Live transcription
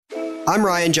I'm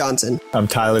Ryan Johnson. I'm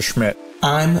Tyler Schmidt.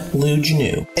 I'm Lou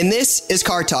Janu. And this is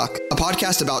Card Talk, a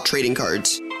podcast about trading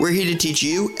cards. We're here to teach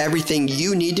you everything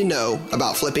you need to know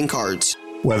about flipping cards.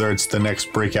 Whether it's the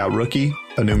next breakout rookie,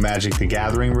 a new Magic the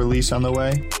Gathering release on the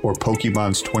way, or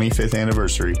Pokemon's 25th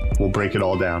anniversary, we'll break it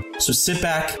all down. So sit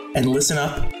back and listen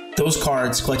up. Those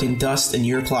cards collecting dust in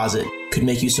your closet could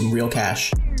make you some real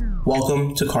cash.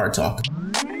 Welcome to Card Talk.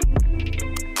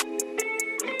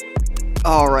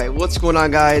 All right, what's going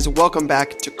on, guys? Welcome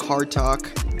back to Card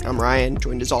Talk. I'm Ryan,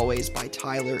 joined as always by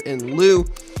Tyler and Lou.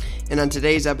 And on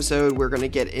today's episode, we're going to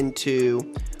get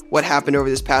into what happened over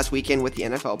this past weekend with the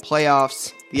NFL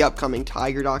playoffs, the upcoming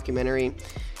Tiger documentary,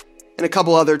 and a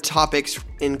couple other topics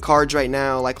in cards right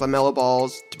now, like LaMelo Ball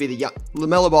to be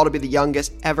the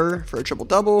youngest ever for a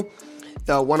triple-double,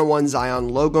 the 101 Zion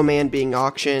Logo Man being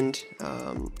auctioned,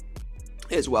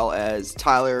 as well as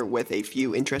Tyler with a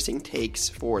few interesting takes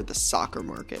for the soccer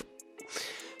market.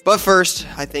 But first,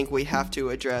 I think we have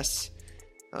to address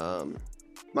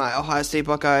my Ohio State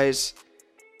Buckeyes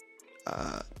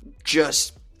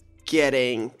just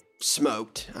getting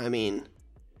smoked. I mean,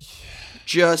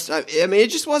 it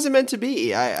just wasn't meant to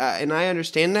be. And I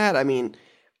understand that. I mean,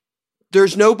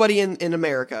 there's nobody in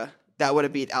America that would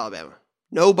have beat Alabama.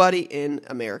 Nobody in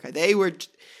America. They were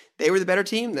the better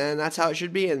team, and that's how it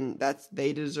should be, and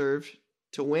they deserve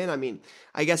to win. I mean,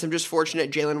 I guess I'm just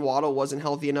fortunate Jalen Waddle wasn't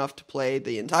healthy enough to play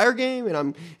the entire game, and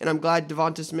I'm glad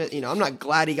Devonta Smith, I'm not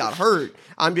glad he got hurt.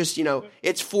 I'm just,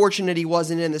 it's fortunate he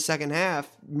wasn't in the second half,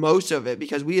 most of it,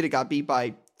 because we had got beat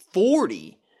by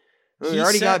 40.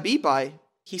 Got beat by.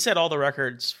 He set all the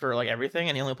records for everything,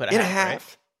 and he only put a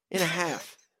half. In a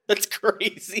half. That's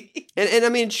crazy. And I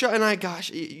mean,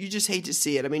 you just hate to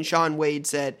see it. I mean, Sean Wade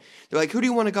said, they're like, who do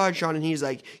you want to guard, Sean? And he's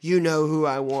like, you know who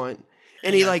I want.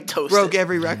 And he broke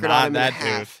every record on him in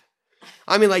half.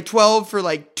 I mean, 12 for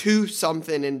 2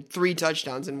 something and 3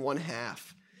 touchdowns in one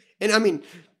half. And I mean,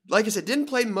 like I said, didn't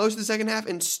play most of the second half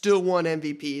and still won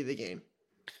MVP of the game.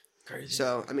 Crazy.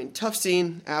 So, I mean, tough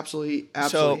scene. Absolutely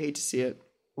hate to see it.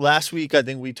 Last week, I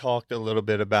think we talked a little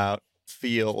bit about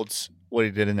Fields, what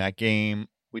he did in that game.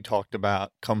 We talked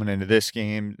about coming into this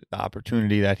game, the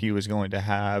opportunity that he was going to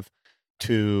have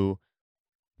to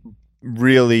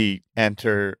really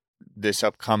enter this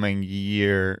upcoming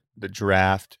year, the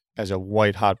draft, as a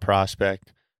white-hot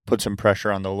prospect, put some pressure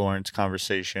on the Lawrence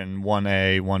conversation,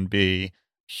 1A, 1B,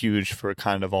 huge for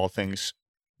kind of all things,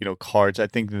 cards. I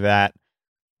think that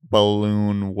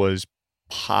balloon was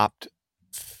popped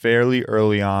fairly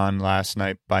early on last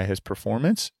night by his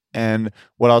performance. And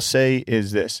what I'll say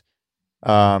is this.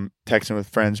 Texting with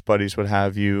friends, buddies, what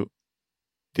have you.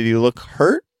 Did he look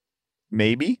hurt?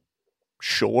 Maybe.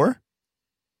 Sure.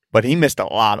 But he missed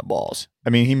a lot of balls.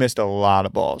 I mean, he missed a lot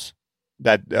of balls.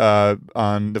 That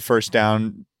on the first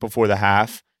down before the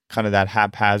half, kind of that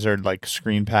haphazard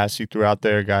screen pass he threw out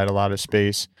there, got a lot of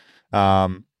space.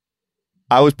 I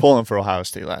was pulling for Ohio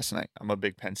State last night. I'm a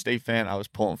big Penn State fan. I was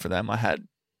pulling for them. I had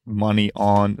money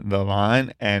on the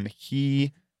line, and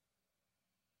he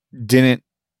didn't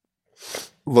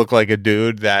look like a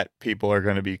dude that people are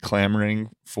going to be clamoring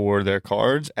for their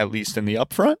cards, at least in the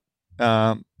upfront.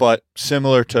 But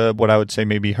similar to what I would say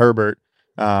maybe Herbert,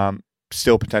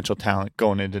 still potential talent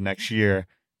going into next year.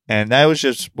 And that was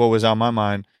just what was on my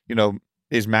mind.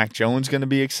 Is Mac Jones going to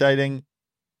be exciting?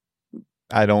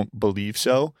 I don't believe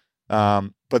so.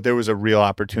 But there was a real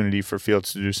opportunity for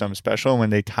Fields to do something special. When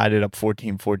they tied it up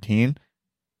 14-14,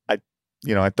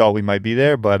 I thought we might be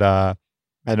there, but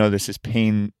I know this is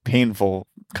painful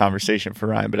conversation for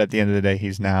Ryan, but at the end of the day,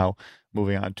 he's now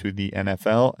moving on to the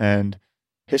NFL, and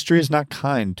history is not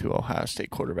kind to Ohio State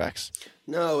quarterbacks.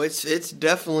 No, it's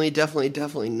definitely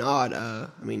not. I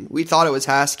mean, we thought it was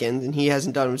Haskins, and he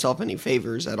hasn't done himself any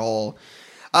favors at all.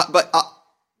 But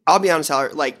I'll be honest,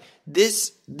 Tyler,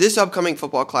 this upcoming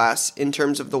football class in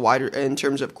terms of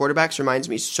quarterbacks reminds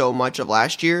me so much of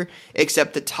last year,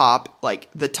 except the top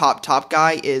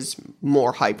guy is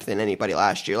more hyped than anybody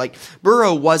last year.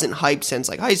 Burrow wasn't hyped since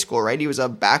high school, right? He was a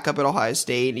backup at Ohio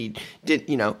State. He did,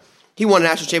 he won a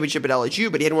national championship at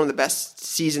LSU, but he had one of the best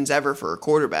seasons ever for a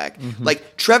quarterback. Mm-hmm.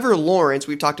 Trevor Lawrence,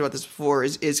 we've talked about this before,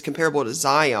 is comparable to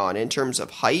Zion in terms of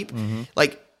hype. Mm-hmm.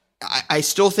 I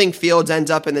still think Fields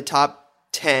ends up in the top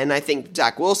 10. I think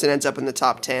Zach Wilson ends up in the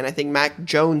top 10. I think Mac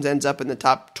Jones ends up in the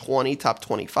top 20, top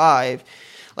 25.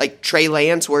 Trey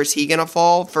Lance, where's he going to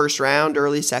fall? First round,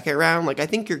 early second round? I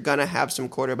think you're going to have some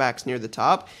quarterbacks near the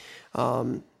top.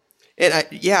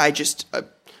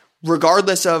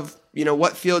 Regardless of,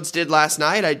 what Fields did last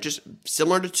night,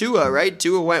 similar to Tua, right?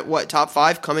 Tua went, top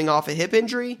 5 coming off a hip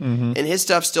injury, and his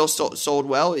stuff still sold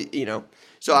well,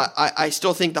 So I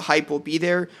still think the hype will be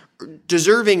there.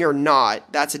 deserving or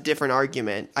not, that's a different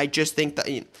argument. I just think that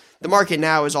the market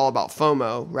now is all about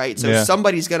FOMO, right? So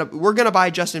we're gonna buy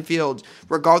Justin Fields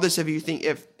regardless if you think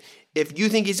if you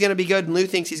think he's gonna be good and Lou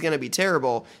thinks he's gonna be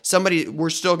terrible. We're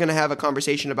still gonna have a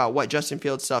conversation about what Justin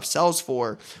Fields stuff sells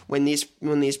for when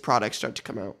these products start to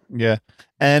come out. Yeah,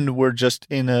 and we're just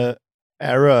in a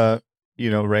era,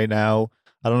 right now.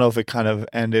 I don't know if it kind of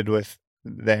ended with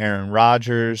the Aaron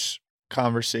Rodgers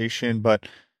conversation, but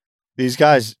these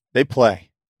guys, they play.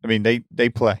 I mean, they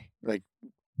play. Like,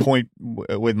 point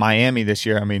with Miami this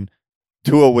year, I mean,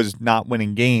 Tua was not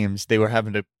winning games. They were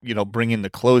having to, bring in the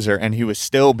closer, and he was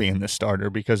still being the starter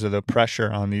because of the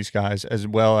pressure on these guys, as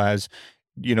well as,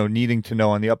 needing to know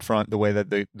on the upfront the way that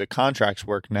the contracts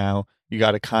work now. You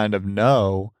got to kind of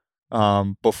know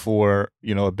before,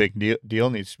 a big deal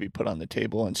needs to be put on the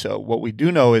table. And so what we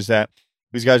do know is that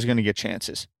these guys are going to get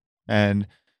chances, and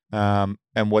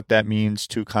what that means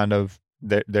to kind of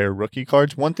their rookie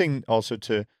cards. One thing also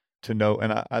to note,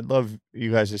 and I'd love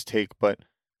you guys' take, but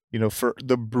for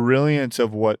the brilliance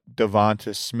of what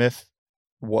Devonta Smith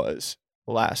was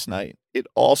last night, it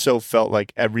also felt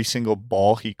like every single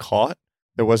ball he caught,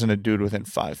 there wasn't a dude within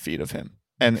 5 feet of him,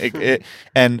 and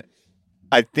and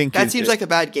I think that seems like a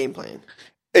bad game plan.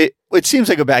 It seems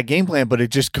like a bad game plan, but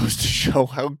it just goes to show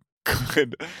how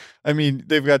good. I mean,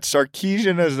 they've got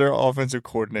Sarkisian as their offensive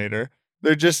coordinator.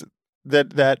 They're just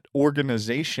that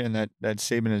organization that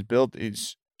Saban has built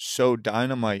is so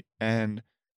dynamite. And,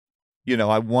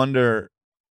 I wonder,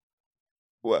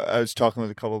 I was talking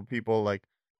with a couple of people, like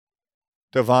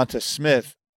Devonta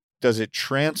Smith, does it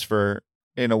transfer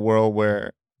in a world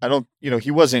where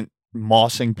he wasn't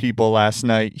mossing people last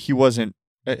night.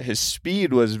 His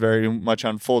speed was very much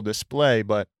on full display,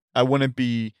 but I wouldn't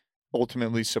be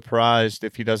ultimately surprised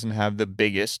if he doesn't have the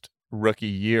biggest rookie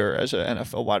year as an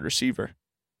NFL wide receiver.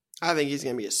 I think he's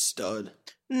going to be a stud.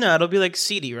 No, it'll be like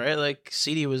CeeDee, right? Like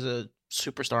CeeDee was a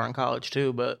superstar in college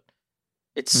too, but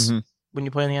it's when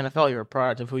you play in the NFL, you're a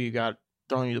product of who you got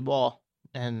throwing you the ball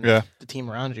and the team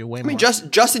around you. Way more.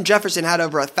 Justin Jefferson had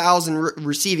over 1,000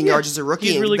 receiving yards as a rookie.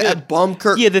 He's really good.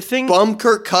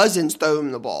 Kirk Cousins threw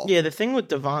him the ball. Yeah, the thing with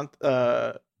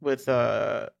with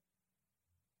the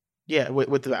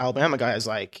Alabama guy is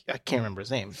like, I can't remember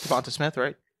his name. Devonta Smith,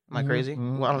 right? Am I crazy?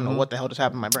 Well, I don't know what the hell just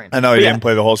happened in my brain. I know he didn't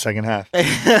play the whole second half.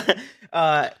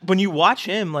 When you watch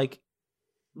him, like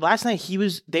last night,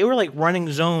 they were like running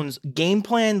zones, game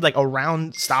plan like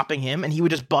around stopping him, and he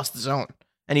would just bust the zone,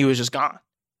 and he was just gone.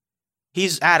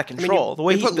 He's out of control. The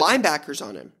way he put linebackers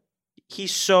on him.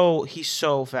 He's so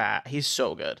fat. He's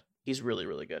so good. He's really,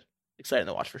 really good. Exciting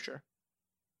to watch for sure.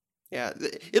 Yeah,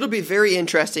 it'll be very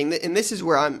interesting. And this is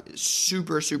where I'm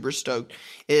super, super stoked,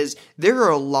 is there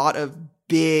are a lot of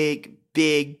big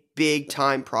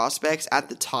time prospects at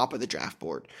the top of the draft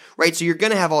board, right? So you're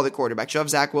going to have all the quarterbacks. You have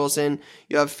Zach Wilson,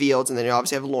 you have Fields, and then you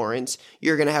obviously have Lawrence.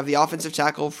 You're going to have the offensive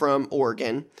tackle from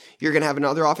Oregon. You're going to have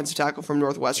another offensive tackle from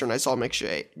Northwestern. I saw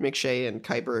McShay and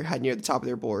Kuiper had near the top of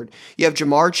their board. You have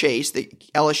Jamar Chase, the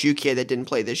LSU kid that didn't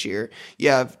play this year. You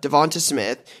have Devonta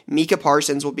Smith. Micah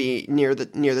Parsons will be near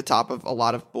the top of a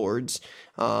lot of boards.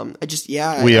 Penn State.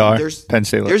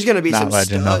 There's going to be not some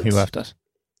legend. studs. No, he left us.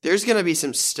 There's going to be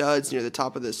some studs near the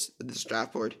top of this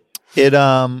draft board. It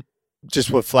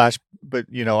just what flashed, but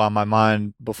on my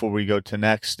mind before we go to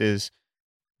next is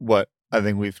what I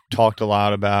think we've talked a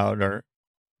lot about, or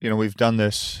we've done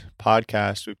this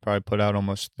podcast. We've probably put out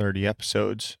almost 30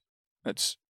 episodes.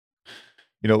 That's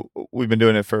we've been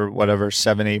doing it for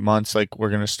 7-8 months. Like, we're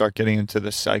going to start getting into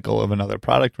the cycle of another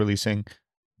product releasing.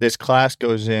 This class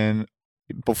goes in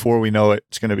before we know it.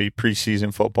 It's going to be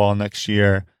preseason football next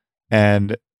year,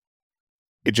 and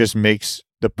it just makes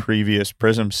the previous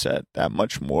Prism set that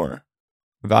much more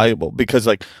valuable, because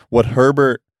like what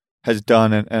Herbert has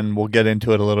done, and we'll get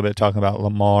into it a little bit talking about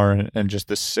Lamar and just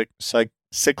the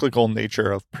cyclical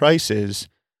nature of prices.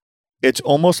 It's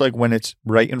almost like when it's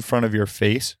right in front of your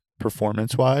face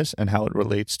performance-wise and how it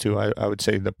relates to, I would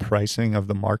say, the pricing of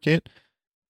the market,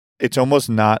 it's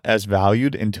almost not as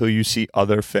valued until you see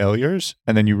other failures,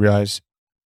 and then you realize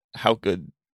how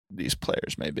good these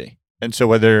players may be. And so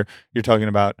whether you're talking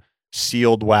about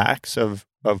sealed wax of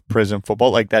Prism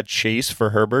football, like that chase for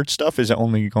Herbert stuff is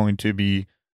only going to be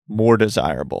more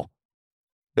desirable.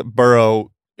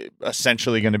 Burrow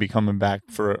essentially going to be coming back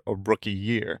for a rookie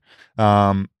year.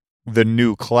 The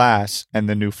new class and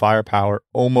the new firepower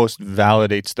almost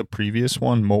validates the previous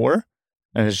one more,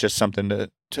 and it's just something to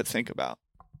think about.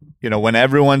 When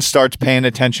everyone starts paying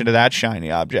attention to that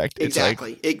shiny object.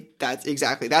 Exactly. That's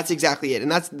exactly it.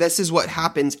 And this is what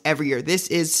happens every year. This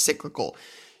is cyclical.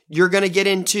 you're going to get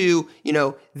into,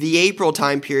 the April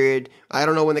time period. I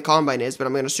don't know when the combine is, but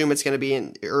I'm going to assume it's going to be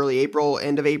in early April,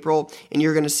 end of April. And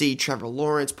you're going to see Trevor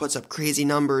Lawrence puts up crazy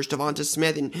numbers, Devonta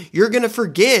Smith, and you're going to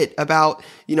forget about,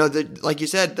 like you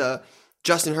said, the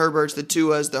Justin Herberts, the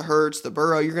Tuas, the Hurts, the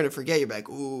Burrow. You're going to forget. You're like,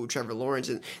 ooh, Trevor Lawrence.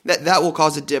 And that will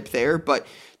cause a dip there. But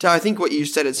I think what you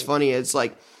said is funny. It's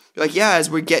like, yeah, as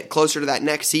we get closer to that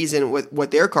next season with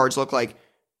what their cards look like,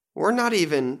 we're not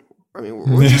even,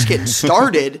 we're just getting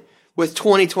started with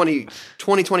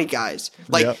 2020 guys.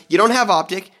 You don't have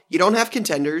Optic, you don't have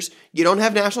Contenders, you don't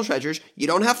have National Treasures, you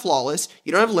don't have Flawless,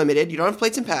 you don't have Limited, you don't have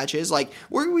Plates and Patches. I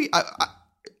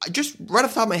just right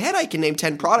off the top of my head, I can name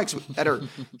 10 products that are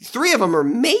 3 of them are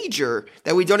major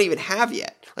that we don't even have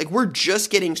yet. We're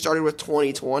just getting started with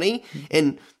 2020,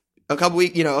 and a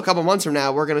couple months from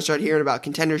now, we're going to start hearing about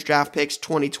Contenders draft picks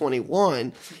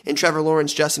 2021, and Trevor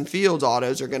Lawrence, Justin Fields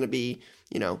autos are going to be,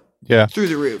 through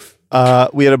the roof.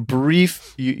 We had a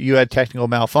brief, you had technical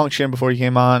malfunction before you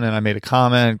came on, and I made a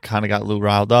comment, kind of got Lou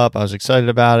riled up. I was excited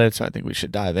about it, so I think we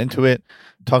should dive into it.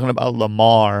 Talking about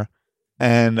Lamar,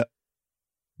 and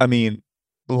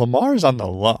Lamar is on the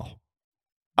low.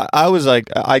 I was like,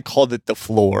 I called it the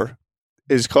floor.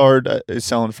 His card is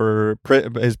selling for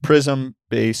his Prism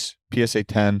base PSA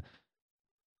 10,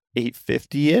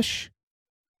 $850-ish.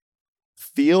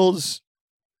 Feels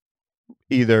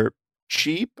either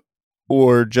cheap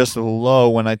or just low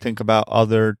when I think about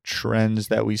other trends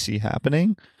that we see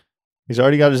happening. He's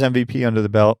already got his MVP under the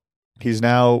belt. He's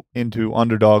now into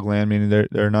underdog land, meaning they're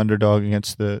an underdog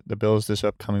against the Bills this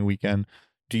upcoming weekend.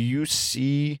 Do you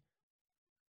see,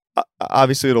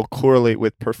 obviously it'll correlate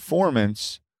with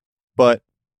performance, but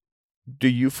do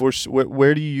you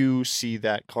where do you see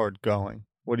that card going?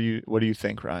 What do you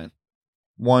think, Ryan?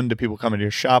 One, do people come into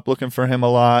your shop looking for him a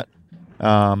lot?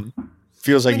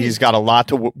 Feels like he's got a lot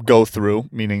to go through,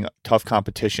 meaning tough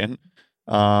competition.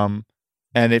 And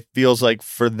it feels like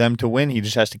for them to win, he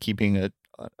just has to keep being a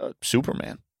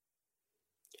Superman.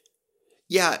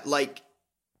 Yeah,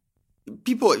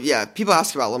 people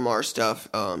ask about Lamar stuff.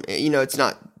 It's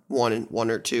not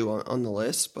one or two on the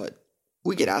list, but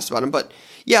we get asked about him. But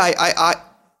yeah, I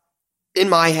in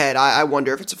my head, I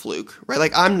wonder if it's a fluke,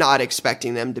 right? I'm not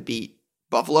expecting them to beat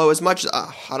Buffalo as much as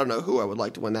I don't know who I would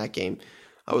like to win that game.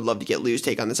 I would love to get Lou's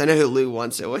take on this. I know who Lou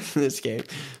wants to win this game,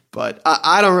 but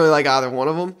I don't really like either one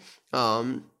of them.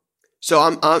 So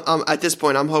I'm at this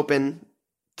point, I'm hoping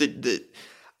that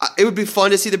it would be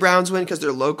fun to see the Browns win because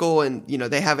they're local and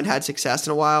they haven't had success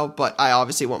in a while. But I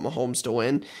obviously want Mahomes to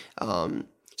win.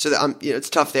 So that it's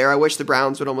tough there. I wish the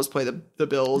Browns would almost play the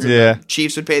Bills. And the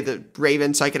Chiefs would play the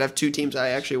Ravens, so I could have 2 teams I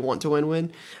actually want to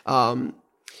win.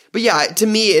 But yeah, to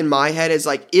me in my head is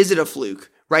is it a fluke?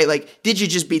 Right? Did you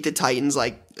just beat the Titans?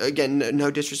 Again,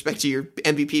 no disrespect to your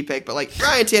MVP pick, but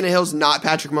Ryan Tannehill's not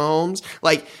Patrick Mahomes.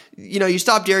 You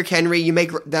stop Derrick Henry, you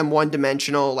make them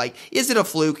one-dimensional. Is it a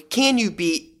fluke? Can you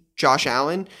beat Josh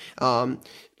Allen?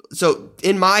 So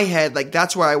in my head,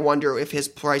 that's where I wonder if his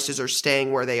prices are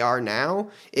staying where they are now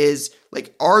is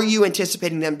are you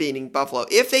anticipating them beating Buffalo?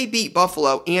 If they beat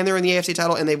Buffalo and they're in the AFC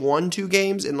title and they've won 2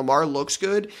 games and Lamar looks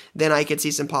good, then I could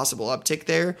see some possible uptick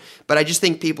there. But I just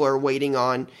think people are waiting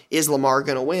on, is Lamar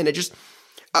going to win? It just,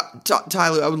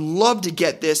 Tyler, I would love to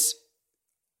get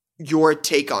your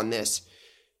take on this.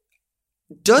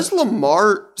 Does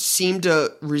Lamar seem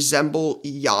to resemble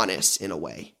Giannis in a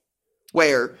way?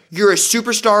 Where you're a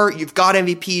superstar, you've got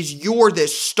MVPs, you're the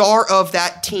star of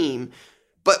that team,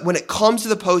 but when it comes to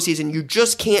the postseason, you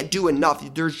just can't do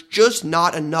enough. There's just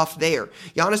not enough there.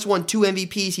 Giannis won 2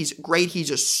 MVPs, he's great, he's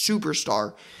a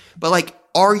superstar, but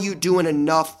are you doing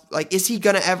enough? Is he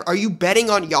gonna ever? Are you betting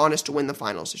on Giannis to win the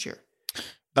finals this year?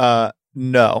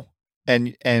 No.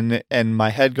 And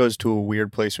my head goes to a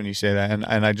weird place when you say that,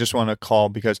 and I just want to call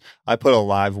because I put a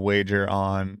live wager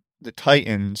on the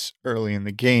Titans early in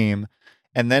the game.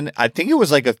 And then I think it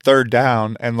was a 3rd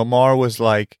down, and Lamar was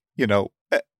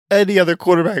any other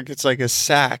quarterback, it's a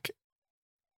sack,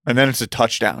 and then it's a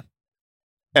touchdown.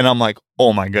 And I'm like,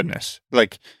 oh my goodness.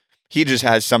 He just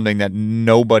has something that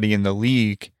nobody in the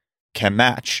league can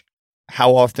match.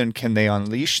 How often can they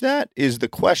unleash that is the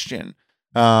question.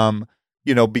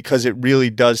 Because it really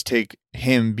does take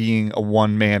him being a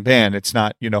one-man band. It's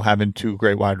not, having 2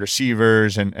 great wide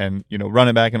receivers and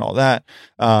running back and all that.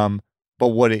 But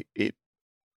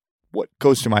what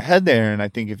goes to my head there, and I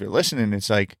think if you're listening,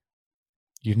 it's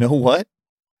what?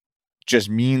 Just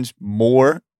means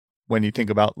more when you think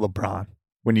about LeBron,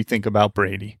 when you think about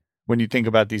Brady, when you think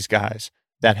about these guys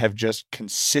that have just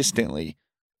consistently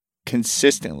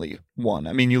won.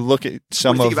 You look at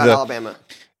some of the Alabama.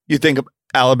 You think of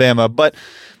Alabama, but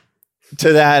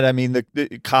to that,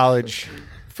 the college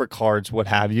for cards, what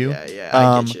have you. Yeah,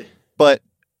 I get you. But,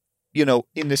 you know,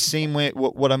 in the same way,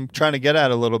 what I'm trying to get at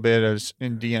a little bit is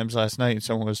in DMs last night,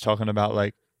 someone was talking about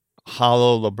like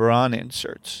hollow LeBron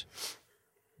inserts.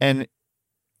 And,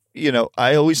 you know,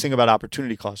 I always think about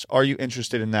opportunity costs. Are you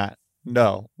interested in that?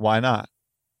 No. Why not?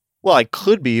 Well, I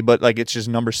could be, but like it's just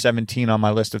number 17 on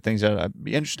my list of things that I'd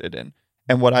be interested in.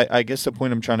 And what I guess the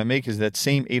point I'm trying to make is that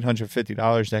same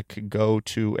 $850 that could go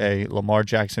to a Lamar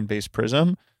Jackson-based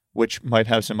Prism, which might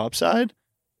have some upside,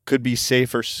 could be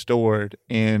safer stored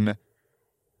in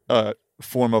a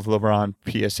form of LeBron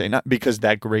PSA. Not because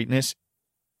that greatness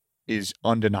is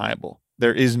undeniable.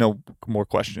 There is no more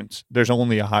questions. There's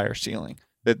only a higher ceiling.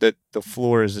 That the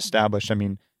floor is established. I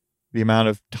mean, the amount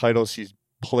of titles he's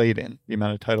played in, the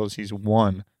amount of titles he's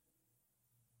won,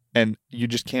 and you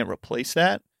just can't replace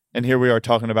that. And here we are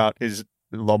talking about, is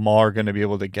Lamar going to be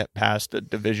able to get past the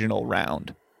divisional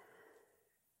round?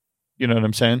 You know what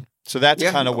I'm saying? So that's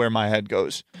kind of where my head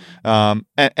goes.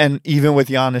 And even with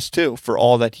Giannis too, for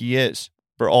all that he is,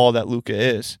 for all that Luka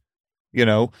is, you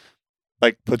know,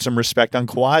 like put some respect on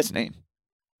Kawhi's name.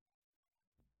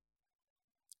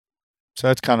 So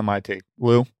that's kind of my take.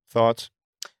 Lou, thoughts?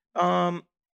 I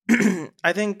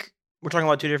think we're talking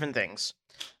about two different things.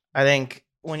 I think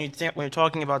when you're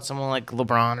talking about someone like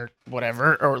LeBron or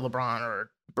whatever, or LeBron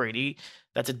or Brady,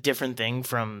 that's a different thing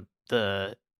from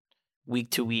the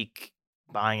week to week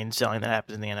buying and selling that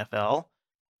happens in the NFL.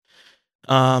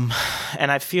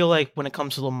 And I feel like when it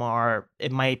comes to Lamar,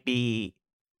 it might be.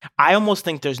 I almost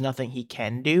think there's nothing he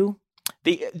can do.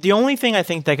 The only thing I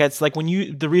think that gets like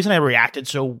the reason I reacted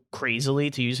so crazily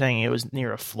to you saying it was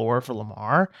near a floor for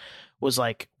Lamar was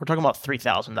like, we're talking about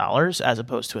 $3,000 as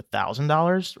opposed to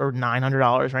 $1,000 or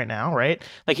 $900 right now, right?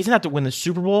 Like he's gonna have to win the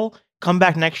Super Bowl, come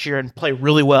back next year and play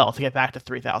really well to get back to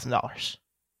 $3,000.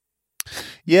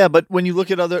 Yeah, but when you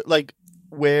look at other, like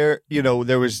where, you know,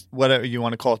 there was whatever you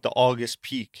want to call it, the August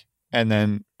peak, and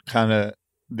then kind of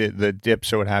the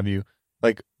dips or what have you.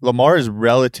 Like Lamar is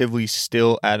relatively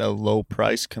still at a low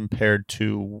price compared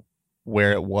to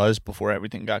where it was before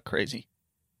everything got crazy.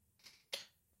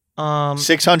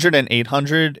 600 and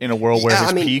 800 in a world where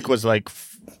his peak was like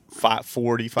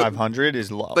 4,500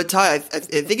 is low. But Ty, I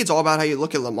think it's all about how you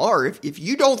look at Lamar. If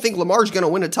you don't think Lamar's going to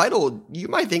win a title, you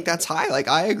might think that's high. Like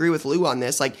I agree with Lou on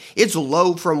this. Like it's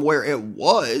low from where it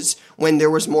was when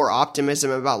there was more optimism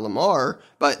about Lamar.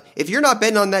 But if you're not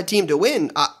betting on that team to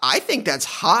win, I think that's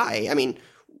high. I mean,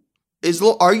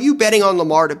 are you betting on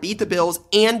Lamar to beat the Bills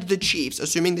and the Chiefs,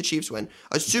 assuming the Chiefs win?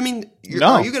 Are you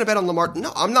going to bet on Lamar?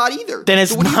 No, I'm not either. Then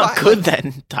it's not good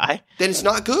then, Ty. Then it's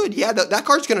not good. Yeah, that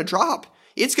card's going to drop.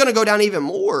 It's going to go down even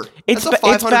more. It's a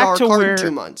 $500 card in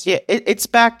 2 months. Yeah, it's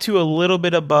back to a little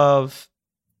bit above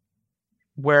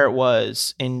where it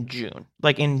was in June.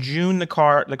 Like in June, the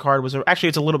card was actually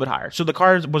it's a little bit higher. So the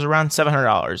card was around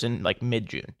 $700 in like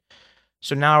mid-June.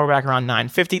 So now we're back around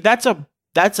 $950.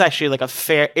 That's actually like a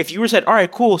fair. If you were said, all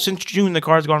right, cool, since June the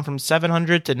card's gone from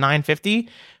 $700 to $950,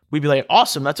 we'd be like,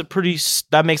 awesome.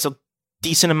 That makes a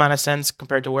decent amount of sense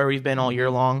compared to where we've been all year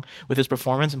long with his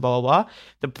performance and blah, blah, blah.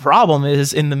 The problem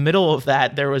is in the middle of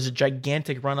that, there was a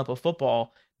gigantic run up of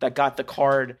football that got the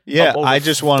card. Yeah, I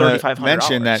just want to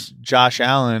mention that Josh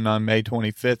Allen on May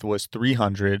 25th was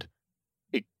 $300.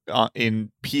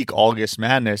 In peak August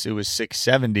Madness, it was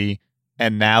 $670,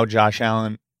 and now Josh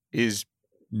Allen is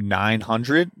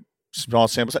 $900. Small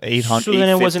sample, 800. So then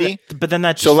it wasn't. But then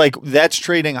that's so like that's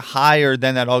trading higher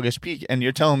than that August peak, and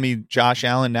you're telling me Josh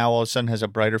Allen now all of a sudden has a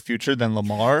brighter future than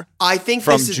Lamar? I think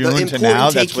from this is June the to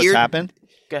now. That's what's here. happened.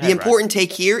 Ahead, the important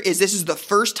take here is this is the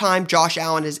first time Josh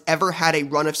Allen has ever had a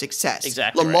run of success.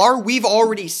 Exactly. Lamar, we've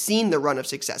already seen the run of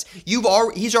success. He's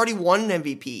already won an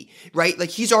MVP, right? Like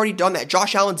he's already done that.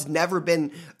 Josh Allen's never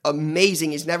been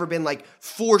amazing. He's never been like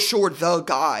for sure the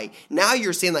guy. Now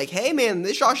you're saying like, hey man,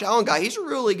 this Josh Allen guy, he's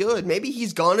really good. Maybe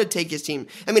he's gonna take his team.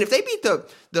 I mean, if they beat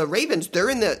the Ravens, they're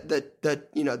in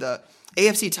the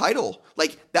AFC title.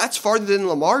 Like that's farther than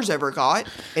Lamar's ever got,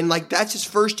 and like that's his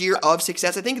first year of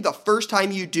success. I think the first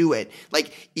time you do it,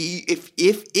 like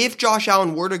if Josh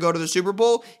Allen were to go to the Super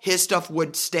Bowl, his stuff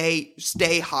would stay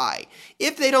high.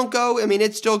 If they don't go, I mean,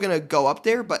 it's still gonna go up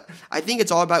there. But I think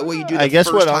it's all about what you do. I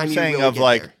guess what I'm saying of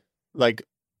like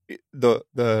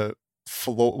the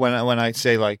floor when I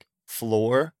say like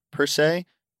floor per se,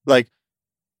 like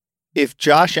if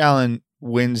Josh Allen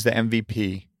wins the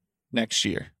MVP next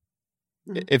year.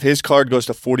 If his card goes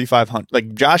to 4,500,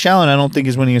 like Josh Allen, I don't think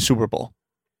is winning a Super Bowl.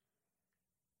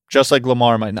 Just like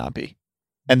Lamar might not be.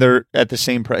 And they're at the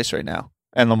same price right now.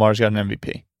 And Lamar's got an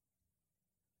MVP.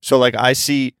 So like I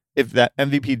see if that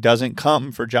MVP doesn't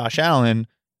come for Josh Allen,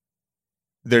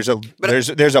 there's a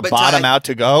but bottom Ty, out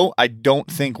to go. I don't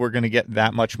think we're going to get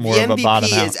that much more the of a bottom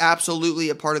MVP out. is absolutely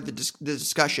a part of the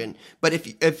discussion. But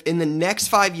if in the next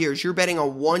 5 years you're betting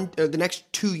on one, or the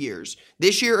next 2 years,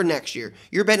 this year or next year,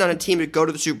 you're betting on a team to go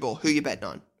to the Super Bowl, who are you betting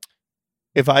on?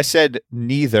 If I said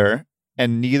neither,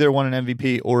 and neither won an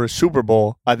MVP or a Super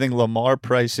Bowl, I think Lamar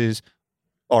prices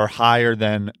are higher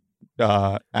than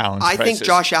Allen's I prices. think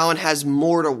Josh Allen has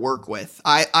more to work with.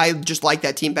 I just like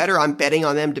that team better. I'm betting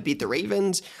on them to beat the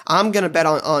Ravens. I'm going to bet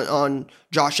on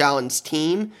Josh Allen's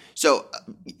team. So,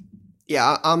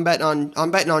 yeah, I'm betting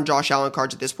on Josh Allen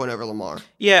cards at this point over Lamar.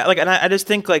 Yeah, like, and I just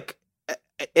think, like,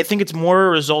 I think it's more a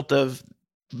result of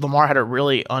Lamar had a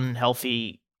really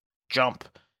unhealthy jump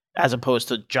as opposed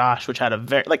to Josh, which had a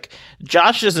very, like,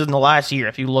 Josh is in the last year,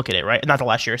 if you look at it, right? Not the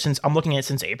last year, I'm looking at it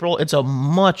since April, it's a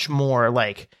much more,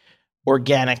 like,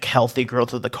 organic, healthy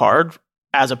growth of the card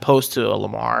as opposed to a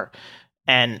Lamar.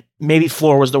 And maybe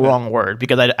floor was the wrong word,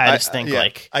 because I just think,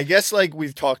 like, I guess, like,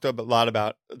 we've talked a lot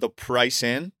about the price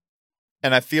in,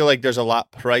 and I feel like there's a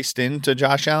lot priced into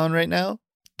Josh Allen right now.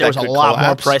 There was a lot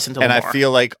more price into Lamar. And I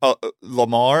feel like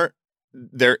Lamar,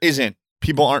 there isn't.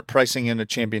 People aren't pricing in a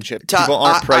championship. People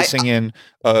aren't pricing in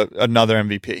another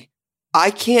MVP.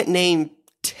 I can't name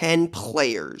 10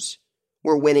 players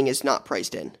where winning is not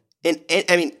priced in. And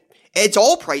I mean, it's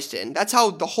all priced in. That's how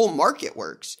the whole market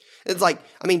works. It's like,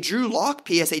 I mean, Drew Lock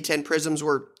PSA 10 Prisms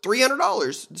were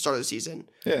 $300 at the start of the season.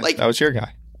 Yeah, like, that was your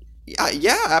guy.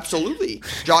 Yeah, absolutely.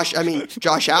 Josh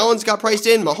Allen's got priced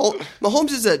in. Mahomes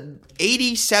is a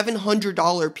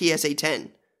 $8,700 PSA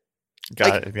 10.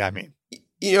 Got it. Yeah, I mean,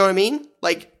 you know what I mean?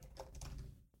 Like,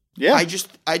 yeah. I just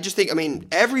think, I mean,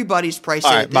 everybody's priced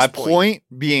All in right, at this my point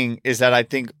being is that I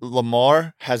think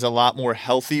Lamar has a lot more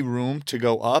healthy room to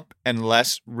go up and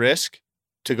less risk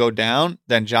to go down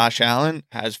than Josh Allen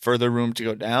has further room to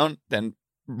go down than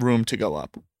room to go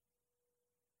up.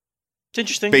 It's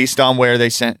interesting. Based on where they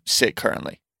sit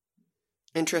currently.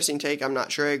 Interesting take. I'm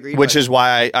not sure I agree. Which is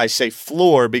why I say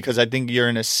floor, because I think you're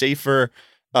in a safer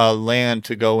land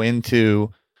to go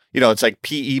into. You know, it's like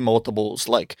PE multiples.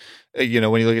 Like, you know,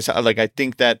 when you look at, like, I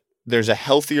think that there's a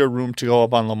healthier room to go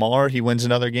up on Lamar. He wins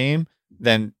another game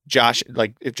than Josh.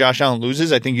 Like, if Josh Allen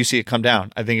loses, I think you see it come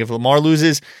down. I think if Lamar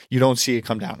loses, you don't see it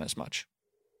come down as much.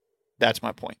 That's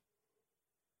my point.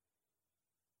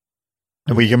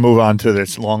 And we can move on to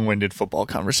this long-winded football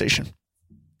conversation.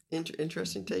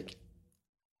 Interesting take.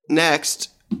 Next,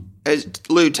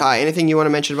 Lou, Ty, anything you want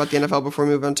to mention about the NFL before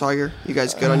we move on to Tiger? You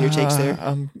guys good on your takes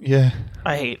there? Yeah.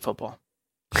 I hate football.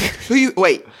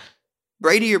 Wait,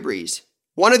 Brady or Breeze?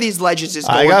 One of these legends is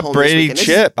going I got home Brady this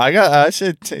Chip. I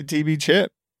said TB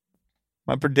Chip.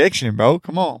 My prediction, bro.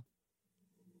 Come on.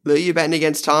 Lou, you betting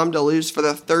against Tom to lose for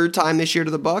the third time this year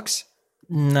to the Bucks?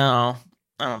 No,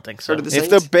 I don't think so. Or to the If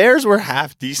Saints? the Bears were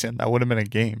half decent, that would have been a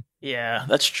game. Yeah,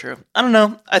 that's true. I don't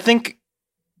know. I think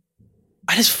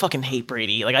I just fucking hate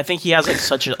Brady. Like, I think he has, like,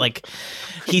 such a, like,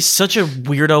 he's such a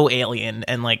weirdo alien,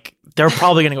 and, like, they're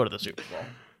probably gonna go to the Super Bowl.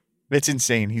 It's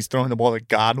insane. He's throwing the ball to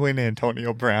Godwin,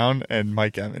 Antonio Brown, and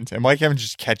Mike Evans. And Mike Evans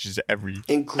just catches and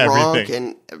Gronk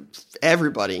everything. and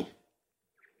everybody.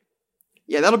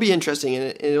 Yeah, that'll be interesting,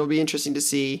 and it'll be interesting to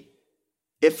see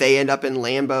if they end up in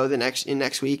Lambeau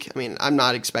next week. I mean, I'm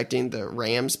not expecting the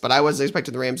Rams, but I was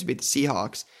expecting the Rams to beat the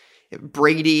Seahawks.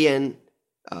 Brady and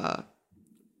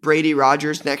Brady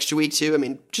Rodgers next week too. I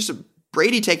mean, just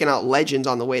Brady taking out legends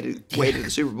on the way to the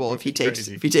Super Bowl if he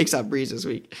takes out Breeze this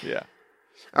week. Yeah.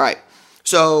 All right.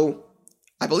 So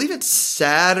I believe it's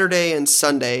Saturday and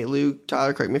Sunday. Luke,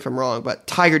 Tyler, correct me if I'm wrong, but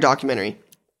Tiger documentary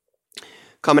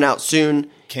coming out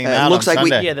soon. Came out looks on like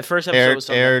Sunday. Yeah, the first episode was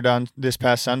Sunday. Aired on this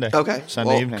past Sunday. Okay.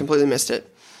 Sunday evening. Completely missed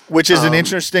it. Which is an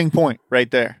interesting point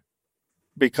right there.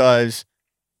 Because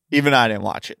even I didn't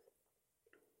watch it.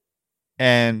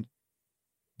 And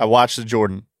I watched the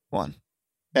Jordan one.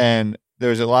 And there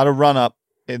was a lot of run-up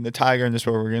in the Tiger, and this is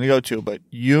where we're going to go to. But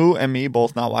you and me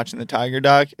both not watching the Tiger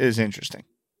doc is interesting.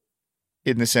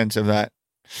 In the sense of that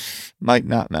might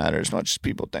not matter as much as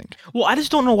people think. Well, I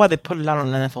just don't know why they put it out on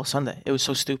NFL Sunday. It was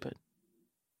so stupid.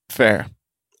 Fair.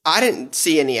 I didn't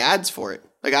see any ads for it.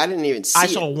 Like, I didn't even see I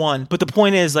saw one, but the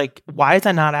point is, like, why is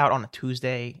that not out on a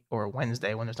Tuesday or a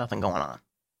Wednesday when there's nothing going on?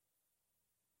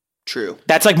 True.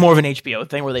 That's like more of an HBO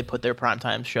thing where they put their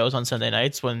primetime shows on Sunday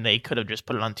nights when they could have just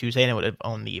put it on Tuesday and it would have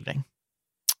owned the evening.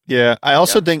 Yeah, I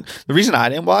also think the reason I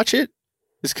didn't watch it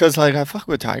is because, like, I fuck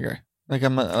with Tiger. Like,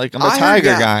 I'm a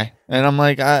Tiger guy, and I'm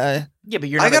like, yeah, but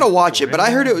you're. Not I gotta watch it, but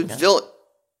I heard it was villain.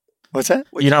 What's that?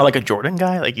 You're not like a Jordan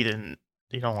guy. Like, you don't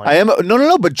like. I am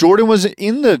no. But Jordan was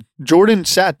in the Jordan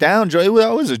sat down. That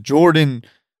was a Jordan.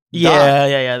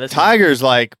 Yeah. Tiger's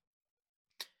like,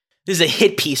 This is a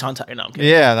hit piece on Tiger. No, I'm kidding.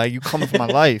 Yeah, like you come from my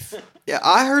life. Yeah,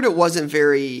 I heard it wasn't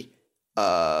very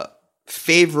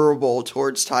favorable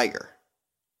towards Tiger.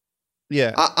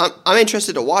 Yeah. I'm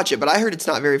interested to watch it, but I heard it's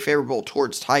not very favorable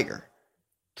towards Tiger.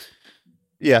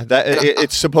 Yeah,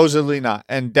 it's supposedly not,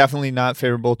 and definitely not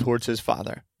favorable towards his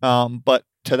father. But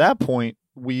to that point,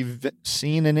 we've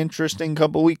seen an interesting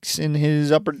couple weeks in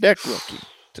his upper deck rookie,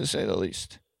 to say the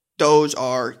least. Those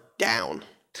are down.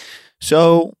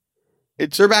 So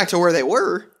They're back to where they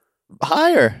were.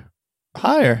 Higher.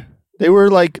 They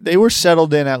were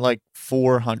settled in at like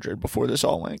 400 before this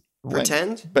all went For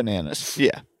 10s? bananas.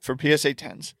 Yeah, for PSA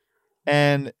 10s,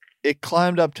 and it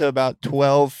climbed up to about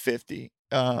 1250.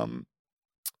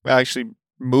 I actually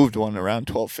moved one around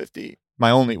 1250,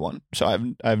 my only one, so I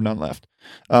have none left.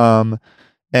 And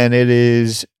it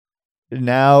is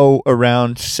now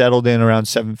settled in around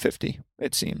 750,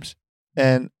 it seems.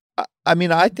 And I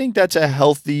mean, I think that's a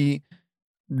healthy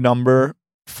number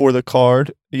for the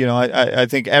card. You know, I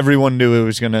think everyone knew it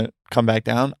was going to come back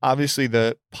down. Obviously,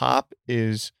 the pop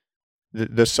is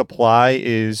the supply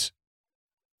is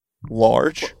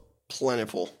large,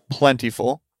 plentiful.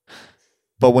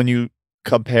 But when you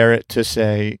compare it to,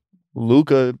 say,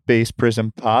 Luka base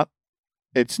prism pop,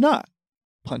 it's not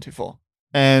plentiful.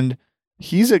 And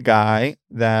he's a guy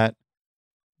that,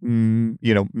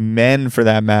 men for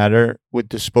that matter, with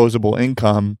disposable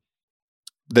income,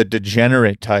 the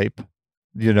degenerate type,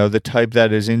 the type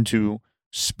that is into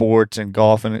sports and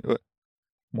golf and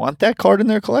want that card in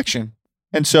their collection.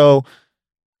 And so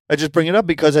I just bring it up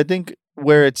because I think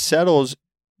where it settles,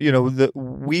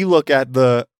 we look at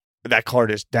that card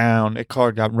is down. That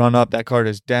card got run up. That card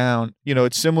is down.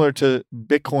 It's similar to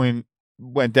Bitcoin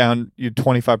went down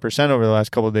 25% over the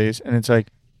last couple of days. And it's like,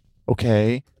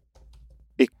 okay,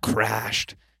 it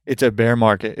crashed. It's a bear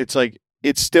market. It's like,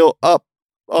 it's still up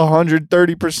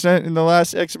 130% in the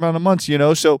last X amount of months,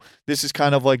 So this is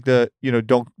kind of like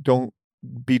don't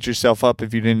beat yourself up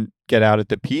if you didn't get out at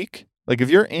the peak. Like if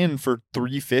you're in for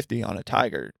 350 on a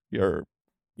Tiger,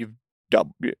 you've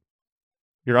double.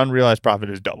 Your unrealized profit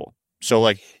is double. So,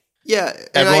 yeah,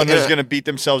 everyone is going to beat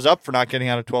themselves up for not getting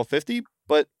out of 1250,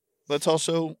 but let's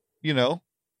also,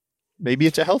 maybe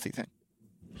it's a healthy thing.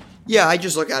 Yeah, I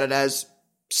just look at it as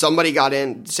somebody got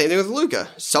in. Same thing with Luka.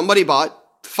 Somebody bought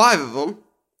 5 of them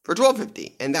for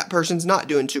 1250, and that person's not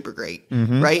doing super great,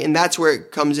 right? And that's where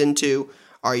it comes into: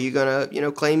 are you gonna,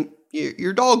 claim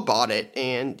your dog bought it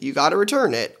and you got to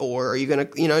return it, or are you gonna,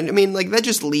 that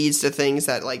just leads to things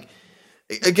that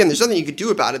Again, there's nothing you could do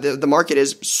about it. The market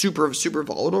is super, super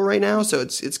volatile right now, so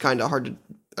it's kind of hard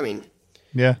to.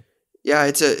 Yeah,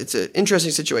 it's an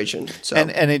interesting situation. So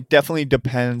and it definitely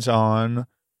depends on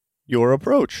your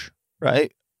approach,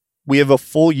 right? We have a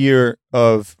full year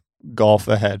of golf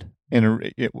ahead,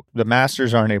 the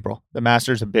Masters are in April. The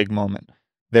Masters is a big moment.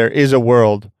 There is a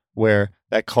world where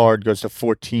that card goes to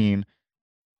 14,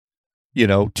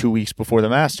 2 weeks before the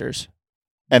Masters,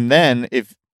 and then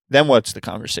what's the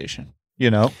conversation?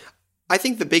 I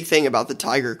think the big thing about the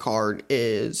Tiger card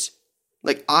is,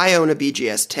 I own a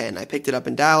BGS 10. I picked it up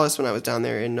in Dallas when I was down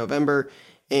there in November,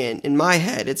 and in my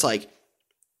head, it's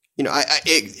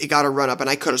it got a run up, and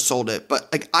I could have sold it,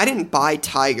 but I didn't buy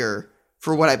Tiger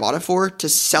for what I bought it for to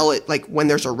sell it when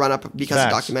there's a run up because of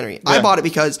documentary. Yeah. I bought it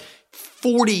because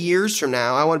 40 years from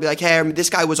now, I want to be like, hey,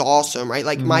 this guy was awesome,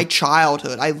 right? My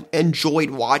childhood, I enjoyed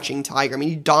watching Tiger.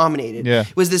 He dominated. Yeah.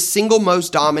 It was the single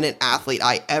most dominant athlete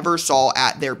I ever saw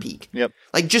at their peak. Yep.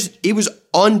 It was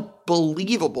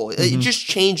unbelievable. It just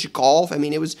changed golf.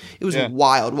 It was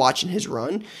wild watching his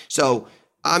run. So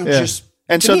that's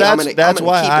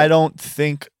why I don't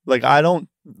think, I don't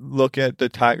look at the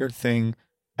Tiger thing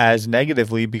as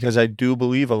negatively, because I do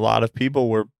believe a lot of people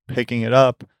were picking it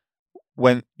up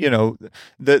when,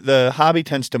 the hobby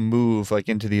tends to move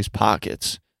into these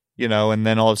pockets, and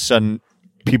then all of a sudden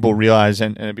people realize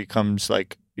and it becomes a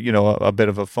bit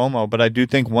of a FOMO. But I do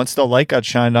think once the light got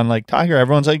shined on Tiger,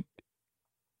 everyone's like,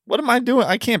 what am I doing?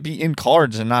 I can't be in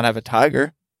cards and not have a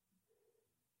Tiger,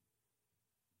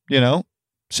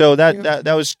 So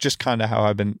that was just kind of how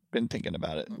I've been thinking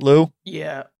about it. Lou?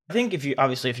 Yeah. I think if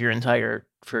you're in Tiger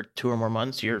for 2 or more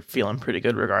months, you're feeling pretty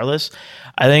good regardless.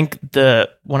 I think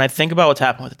when I think about what's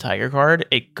happened with the Tiger card,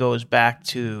 it goes back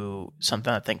to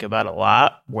something I think about a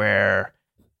lot, where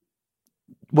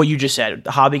what you just said,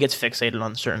 the hobby gets fixated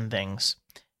on certain things,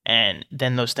 and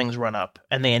then those things run up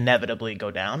and they inevitably go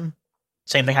down.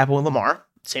 Same thing happened with Lamar.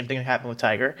 Same thing happened with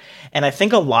Tiger. And I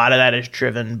think a lot of that is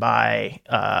driven by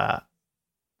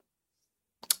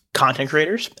content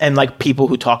creators and people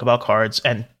who talk about cards,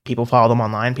 and people follow them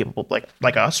online, people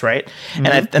like us, right?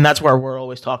 And that's where we're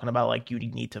always talking about you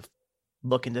need to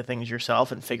look into things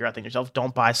yourself and figure out things yourself.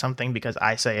 Don't buy something because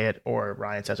I say it or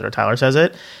Ryan says it or Tyler says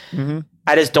it. Mm-hmm.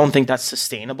 I just don't think that's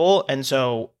sustainable. And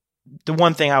so the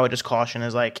one thing I would just caution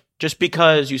is like, just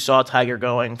because you saw Tiger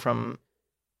going from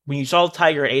when you saw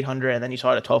Tiger at 800 and then you saw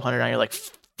it at 1200, now you're like,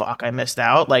 fuck, I missed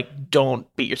out. Like, don't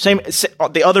beat your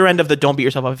the other end of the don't beat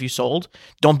yourself up if you sold.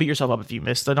 Don't beat yourself up if you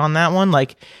missed it on that one.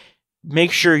 Like,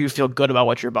 make sure you feel good about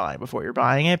what you're buying before you're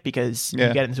buying it, because you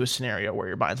get into a scenario where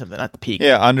you're buying something at the peak.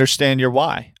 Yeah, understand your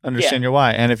why. Understand your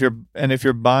why. And if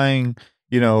you're buying,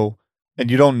 and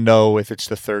you don't know if it's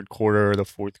the third quarter or the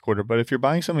fourth quarter, but if you're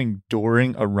buying something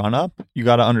during a run up, you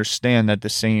got to understand that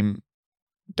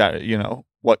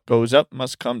what goes up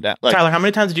must come down. Like, Tyler, how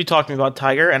many times did you talk to me about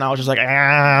Tiger? And I was just like,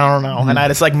 I don't know. And I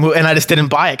just and I just didn't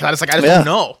buy it because I just don't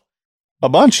know. A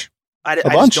bunch. I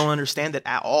just don't understand it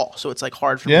at all. So it's like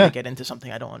hard for me to get into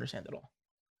something I don't understand at all.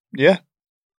 Yeah.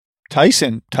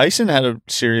 Tyson had a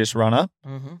serious run up.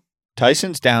 Mm-hmm.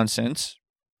 Tyson's down since.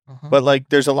 Mm-hmm. But like,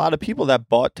 there's a lot of people that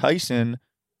bought Tyson.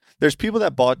 There's people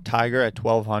that bought Tiger at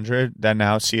 1,200 that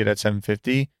now see it at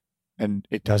 750, and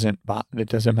it doesn't matter.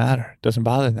 It doesn't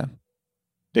bother them.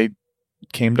 They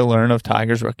came to learn of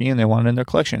Tiger's rookie and they want it in their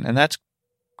collection, and that's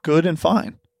good and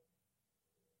fine.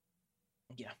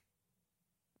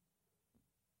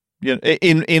 Yeah,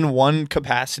 in one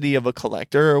capacity of a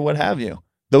collector or what have you.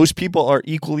 Those people are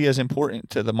equally as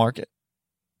important to the market.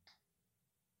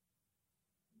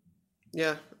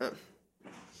 Yeah.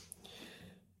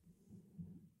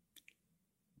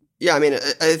 Yeah, I mean,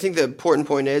 I think the important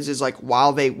point is like,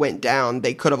 while they went down,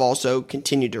 they could have also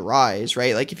continued to rise,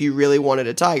 right? Like, if you really wanted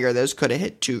a Tiger, those could have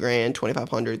hit $2,000,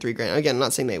 $2,500, $3,000. Again, I'm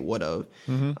not saying they would have.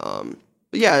 Mm-hmm.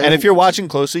 But yeah. And if you're watching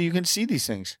closely, you can see these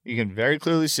things. You can very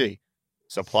clearly see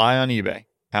supply on eBay.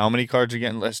 How many cards are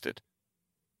getting listed?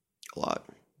 A lot.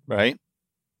 Right?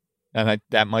 And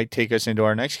that might take us into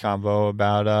our next convo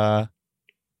about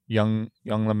young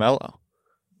LaMelo.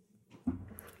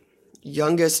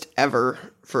 Youngest ever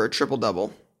for a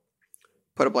triple-double.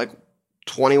 Put up like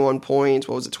 21 points.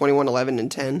 What was it? 21, 11,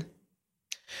 and 10.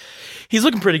 He's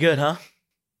looking pretty good, huh?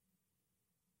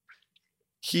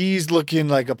 He's looking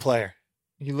like a player.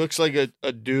 He looks like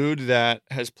a dude that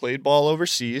has played ball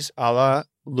overseas, a la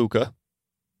Luka,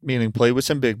 meaning played with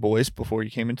some big boys before he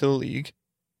came into the league.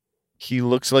 He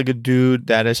looks like a dude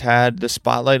that has had the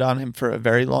spotlight on him for a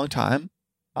very long time,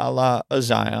 a la a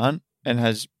Zion, and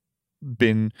has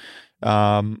been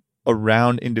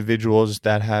around individuals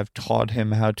that have taught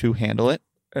him how to handle it,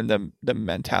 and the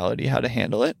mentality how to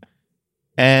handle it.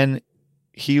 And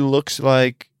he looks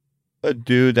like a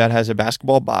dude that has a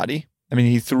basketball body. I mean,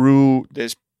 he threw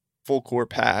this full court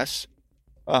pass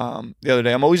the other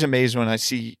day. I'm always amazed when I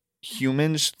see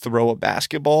humans throw a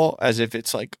basketball as if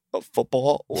it's like a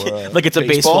football or like it's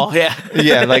baseball. A baseball. Yeah.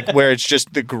 Yeah, like where it's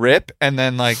just the grip and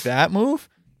then like that move.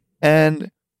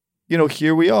 And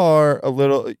here we are, a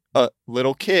little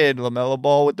kid, LaMelo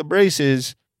Ball with the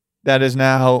braces, that is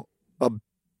now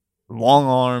long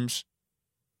arms,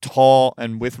 tall,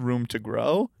 and with room to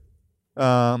grow.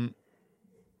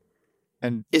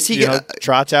 And is he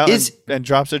trots out and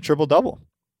drops a triple-double.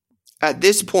 At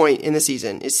this point in the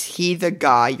season, is he the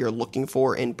guy you're looking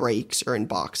for in breaks or in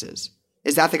boxes?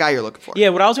 Is that the guy you're looking for? Yeah,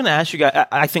 what I was going to ask you guys,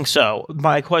 I think so.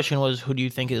 My question was, who do you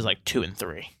think is like 2 and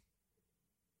 3?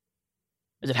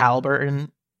 Is it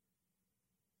Halliburton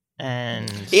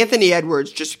and Anthony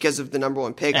Edwards? Just because of the number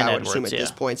one pick, I would assume at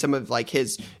this yeah. point, some of like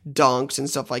his dunks and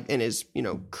stuff like, and his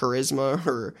charisma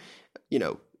or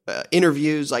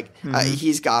interviews, like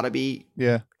he's got to be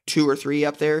 2 or 3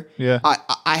 up there. Yeah,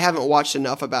 I haven't watched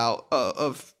enough about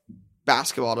of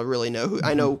basketball to really know who.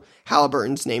 I know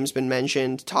Halliburton's name's been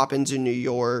mentioned. Toppin's in New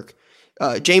York.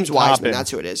 James Wiseman, that's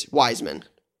who it is.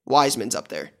 Wiseman's up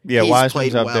there. Yeah,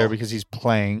 Wiseman's up there because he's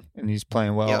playing and he's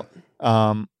playing well.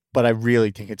 Yep. But I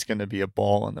really think it's going to be a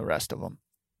ball on the rest of them.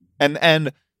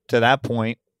 And to that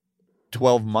point,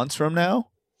 12 months from now,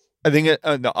 I think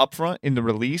the upfront in the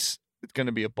release, it's going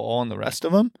to be a ball on the rest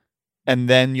of them. And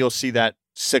then you'll see that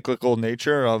cyclical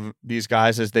nature of these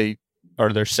guys as they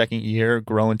are their second year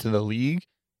grow into the league.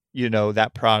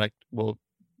 That product will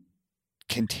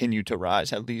continue to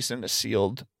rise, at least in a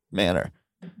sealed manner.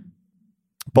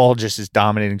 Ball just is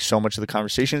dominating so much of the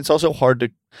conversation. It's also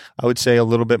I would say a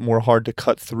little bit more hard to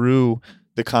cut through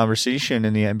the conversation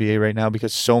in the NBA right now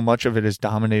because so much of it is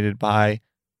dominated by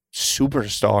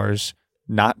superstars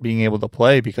not being able to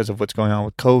play because of what's going on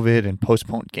with COVID and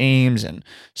postponed games and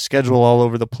schedule all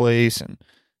over the place and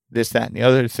this, that, and the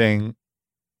other thing.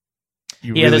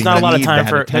 There's not a lot of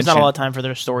time for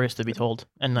their stories to be told.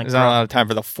 And there's not a lot of time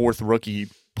for the fourth rookie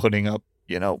putting up,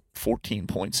 14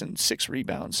 points and 6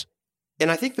 rebounds. And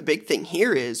I think the big thing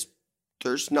here is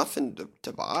there's nothing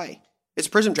to buy. It's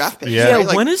Prism draft picks. Yeah. Right?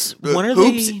 Like, when are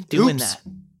they doing Hoops. that?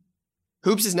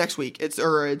 Hoops is next week. It's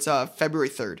February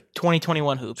 3rd.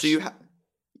 2021 hoops. So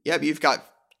you've got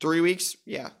 3 weeks.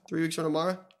 Yeah, 3 weeks from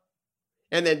tomorrow.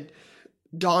 And then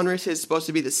Donruss is supposed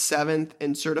to be the 7th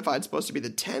and Certified supposed to be the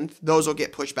 10th. Those will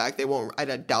get pushed back. They won't. I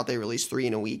doubt they release 3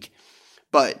 in a week.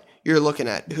 But you're looking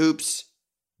at Hoops,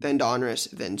 then Donruss,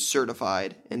 then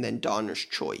Certified, and then Donruss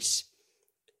Choice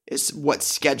is what's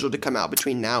scheduled to come out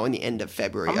between now and the end of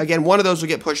February. Again, one of those will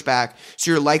get pushed back, so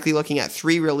you're likely looking at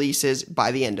 3 releases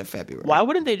by the end of February. Why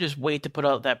wouldn't they just wait to put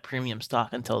out that premium stock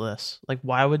until this? Like,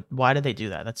 why did they do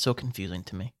that? That's so confusing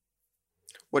to me.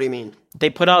 What do you mean? They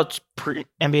put out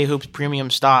NBA Hoops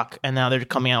premium stock, and now they're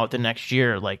coming out with the next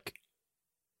year. Like,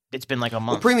 it's been like a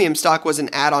month. Well, premium stock was an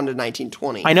add-on to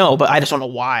 1920. I know, but I just don't know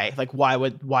why. Like,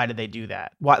 why did they do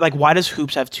that? Why does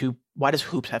Hoops have two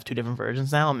different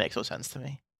versions now? It makes no sense to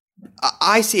me.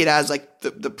 I see it as like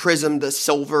the Prism, the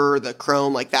Silver, the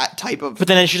Chrome, like that type of. But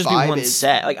then it should just be one is,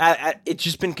 set. Like, it's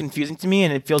just been confusing to me,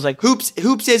 and it feels like Hoops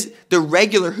is the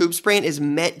regular Hoops brand is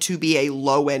meant to be a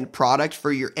low end product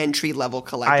for your entry level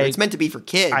collector. It's meant to be for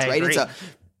kids, I right? agree.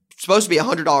 It's supposed to be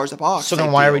 $100 a box. So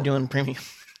then why are we doing premium?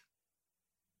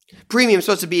 Premium is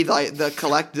supposed to be like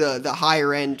the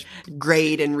higher end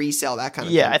grade and resale, that kind of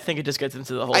thing. Yeah, I think it just gets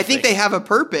into the whole I think thing. they have a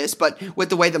purpose, but with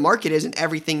the way the market is and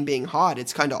everything being hot,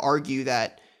 it's kind of argue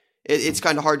that it's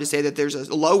kind of hard to say that there's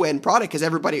a low end product because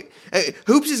everybody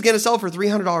Hoops is going to sell for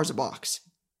 $300 a box.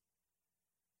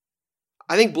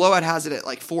 I think Blowout has it at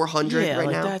like 400 right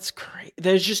now. That's great.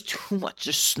 There's just too much.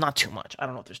 Just not too much. I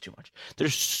don't know if there's too much.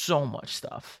 There's so much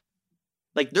stuff.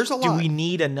 Like, there's a lot. Do we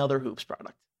need another Hoops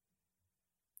product?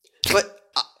 But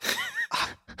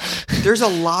there's a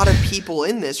lot of people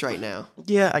in this right now.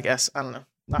 Yeah, I guess. I don't know.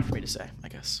 Not for me to say, I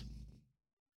guess.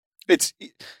 It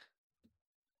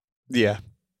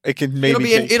can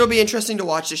maybe It'll be interesting to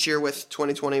watch this year with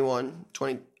 2020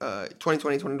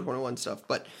 stuff.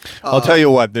 But I'll tell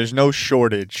you what, there's no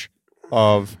shortage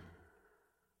of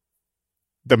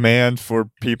demand for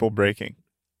people breaking.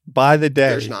 By the day,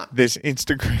 There's not. This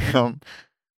Instagram,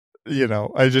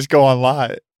 I just go on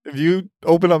live. If you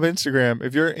open up Instagram,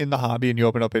 if you're in the hobby and you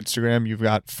open up Instagram, you've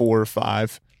got 4 or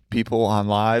 5 people on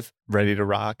live ready to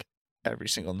rock every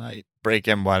single night,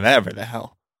 breaking whatever the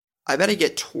hell. I bet I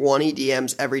get 20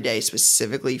 DMs every day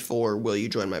specifically for will you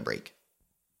join my break?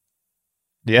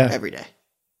 Yeah. Every day.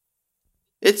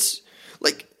 It's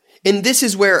like, and this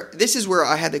is where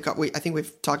I had I think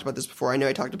we've talked about this before. I know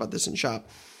I talked about this in shop.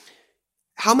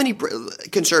 How many,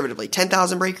 conservatively,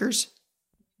 10,000 breakers?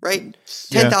 Right?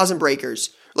 10,000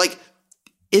 breakers. Like,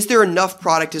 is there enough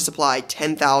product to supply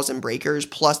 10,000 breakers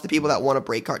plus the people that want a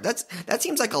break card? That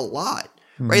seems like a lot,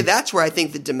 right? That's where I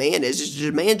think the demand is.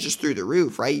 The demand just through the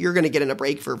roof, right? You're going to get in a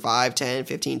break for $5, $10,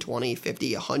 $15, $20,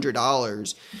 $50,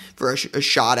 $100 for a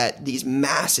shot at these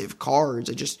massive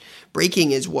cards.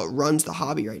 Breaking is what runs the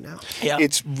hobby right now. Yeah.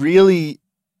 It's really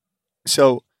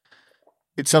so.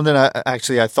 It's something I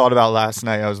thought about last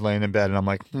night. I was laying in bed and I'm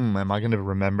like, am I going to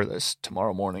remember this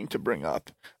tomorrow morning to bring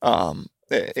up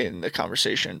in the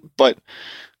conversation? But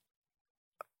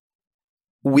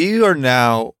we are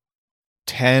now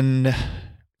 10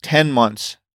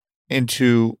 months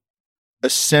into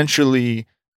essentially,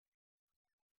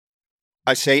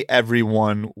 I say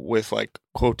everyone with like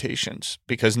quotations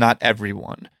because not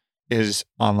everyone is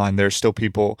online. There's still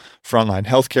people, frontline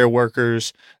healthcare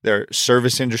workers, there are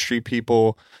service industry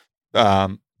people,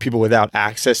 people without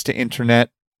access to internet,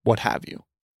 what have you.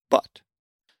 But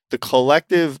the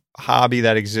collective hobby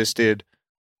that existed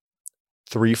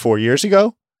 3-4 years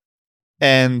ago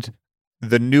and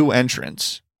the new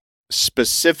entrants,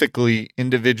 specifically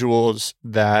individuals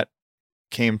that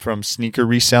came from sneaker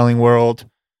reselling world,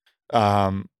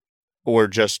 or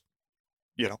just,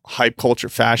 hype culture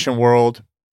fashion world,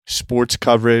 sports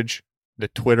coverage, the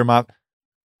Twitter mob.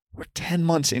 We're 10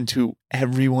 months into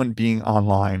everyone being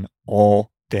online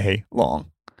all day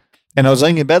long. And I was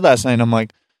laying in bed last night and I'm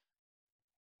like,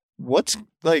 what's it?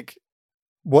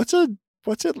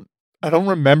 I don't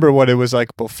remember what it was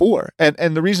like before.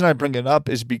 And the reason I bring it up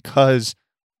is because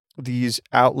these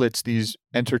outlets, these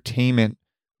entertainment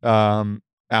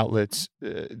outlets,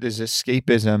 there's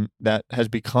escapism that has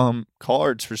become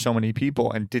cards for so many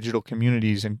people and digital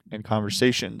communities and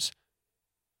conversations.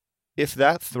 If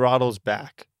that throttles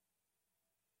back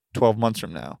 12 months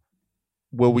from now,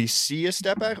 will we see a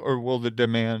step back or will the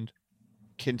demand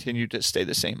continue to stay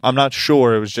the same? I'm not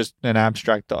sure. It was just an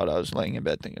abstract thought I was laying in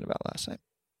bed thinking about last night.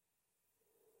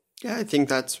 Yeah, I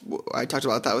think I talked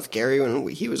about that with Gary when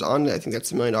he was on. I think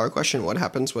that's $1 million question. What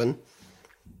happens when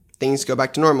things go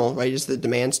back to normal, right? Is the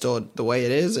demand still the way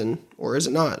it is, or is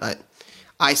it not?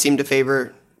 I seem to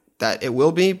favor that it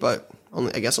will be, but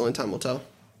I guess only time will tell.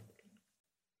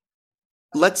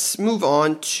 Let's move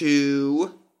on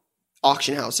to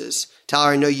auction houses.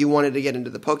 Tyler, I know you wanted to get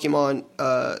into the Pokemon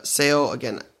sale.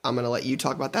 Again, I'm going to let you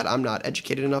talk about that. I'm not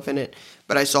educated enough in it,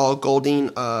 but I saw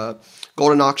Golden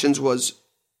Auctions was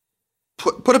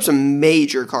put up some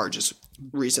major cards just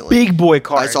recently. Big boy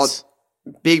cards. I saw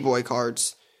big boy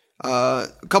cards. A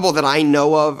couple that I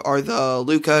know of are the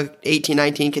Luca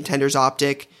 1819 Contenders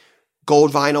Optic,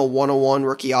 Gold Vinyl 101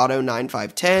 Rookie Auto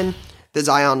 9510, the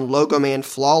Zion Logo Man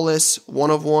Flawless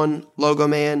 1/1 Logo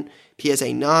Man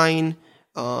PSA 9.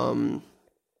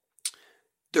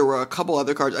 There were a couple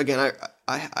other cards. Again,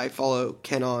 I follow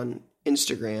Ken on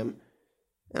Instagram,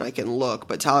 and I can look.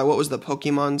 But Tyler, what was the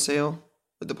Pokemon sale?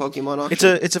 The Pokemon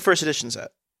auction? It's a first edition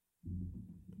set.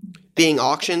 Being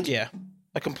auctioned? Yeah,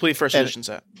 a complete first edition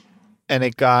set. And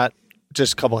it got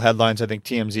just a couple headlines. I think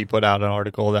TMZ put out an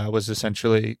article that was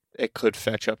essentially it could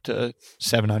fetch up to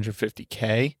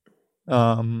 $750K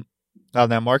on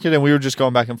that market. And we were just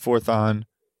going back and forth on,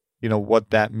 what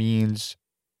that means.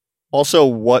 Also,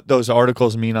 what those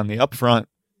articles mean on the upfront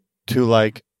to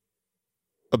like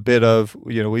a bit of,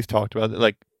 we've talked about it,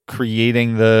 like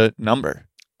creating the number.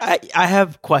 I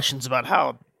have questions about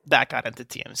how that got into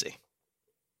TMZ.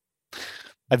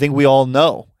 I think we all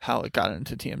know how it got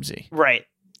into TMZ. Right.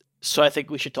 So I think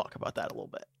we should talk about that a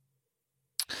little bit.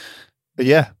 But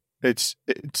yeah, it's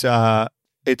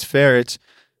fair.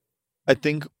 I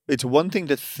think it's one thing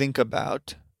to think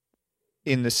about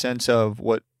in the sense of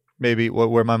where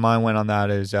my mind went on that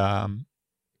is the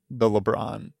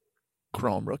LeBron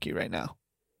Chrome rookie right now.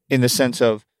 In the sense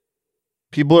of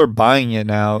people are buying it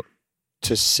now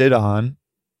to sit on,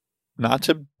 not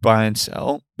to buy and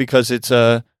sell, because it's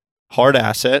a hard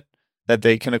asset that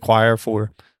they can acquire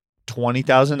for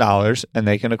 $20,000 and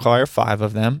they can acquire 5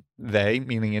 of them. They,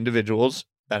 meaning individuals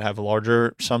that have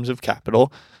larger sums of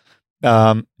capital,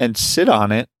 and sit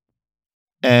on it.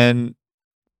 And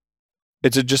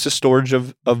it's just a storage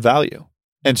of value.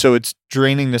 And so it's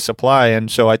draining the supply.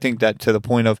 And so I think that to the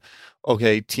point of,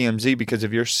 okay, TMZ, because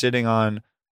if you're sitting on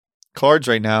cards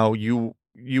right now, you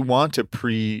want to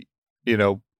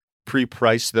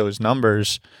pre-price those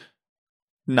numbers,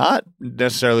 not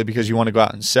necessarily because you want to go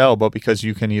out and sell, but because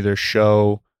you can either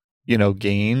show,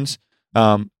 gains.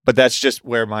 But that's just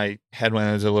where my head went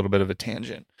as a little bit of a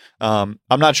tangent. I'm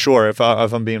not sure if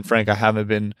I'm being frank, I haven't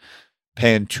been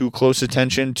paying too close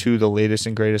attention to the latest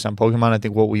and greatest on Pokemon. I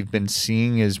think what we've been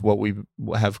seeing is what we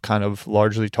have kind of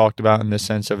largely talked about in the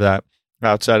sense of that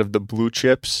outside of the blue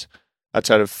chips,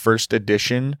 outside of first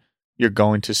edition, you're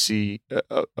going to see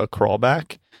a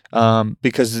crawlback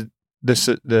because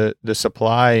the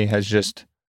supply has just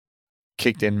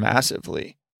kicked in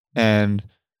massively, and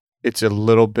it's a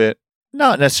little bit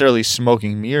not necessarily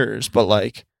smoking mirrors, but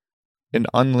like an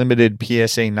unlimited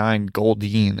PSA 9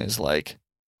 Goldeen is like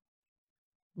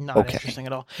not okay. Interesting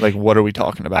at all. Like, what are we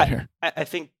talking about here? I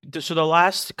think so. The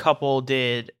last couple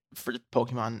did for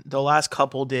Pokemon. The last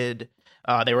couple did.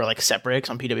 They were like separates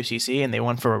on PWCC, and they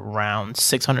went for around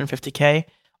 $650K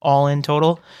all in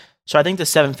total. So I think the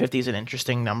 750 is an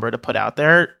interesting number to put out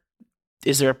there.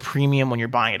 Is there a premium when you're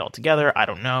buying it all together? I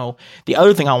don't know. The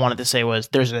other thing I wanted to say was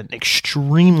there's an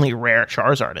extremely rare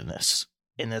Charizard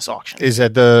in this auction. Is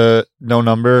that the no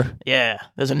number? Yeah,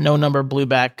 there's a no number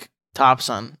blueback Top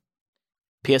Sun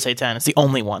PSA 10. It's the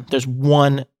only one. There's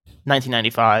one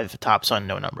 1995 Top Sun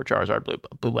no number Charizard,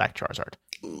 blue black Charizard.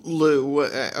 Lou,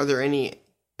 are there any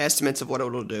estimates of what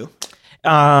it'll do?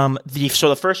 So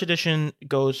the first edition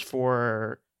goes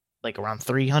for like around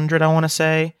 300, I want to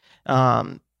say.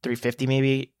 350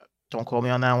 maybe. Don't quote me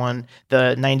on that one.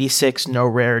 The 96 no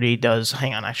rarity does.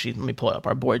 Hang on, actually, let me pull it up.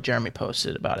 Our boy Jeremy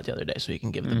posted about it the other day, so you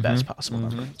can give the best possible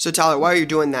number. So Tyler, while you're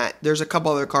doing that, there's a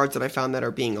couple other cards that I found that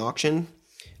are being auctioned.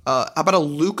 How about a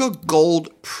Luca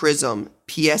Gold Prism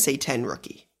PSA 10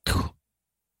 rookie?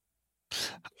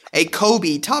 A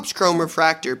Kobe Topps Chrome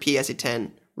Refractor PSA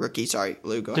 10 rookie. Sorry,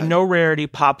 Lou, go ahead. The no rarity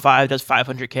Pop 5 does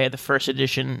 500K. The first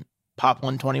edition Pop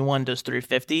 121 does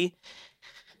 350.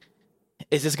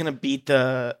 Is this going to beat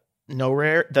the no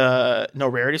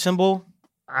rarity symbol?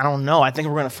 I don't know. I think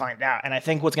we're going to find out. And I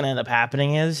think what's going to end up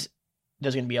happening is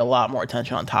there's going to be a lot more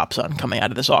attention on Top Sun coming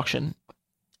out of this auction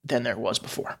than there was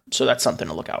before. So that's something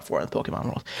to look out for in the Pokemon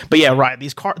world. But yeah, right.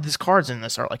 These cards in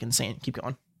this are like insane. Keep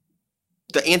going.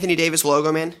 The Anthony Davis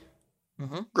logo, man.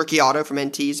 Rookie auto from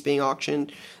NT's being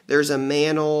auctioned. There's a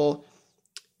Mantle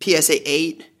PSA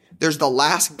 8. There's the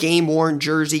last game-worn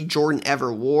jersey Jordan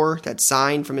ever wore that's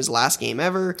signed from his last game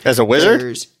ever. As a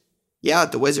Wizard? Yeah,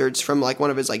 the Wizards from like one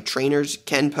of his like trainers.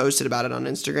 Ken posted about it on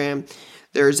Instagram.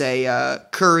 There's a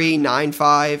Curry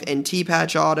 9.5 NT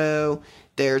patch auto.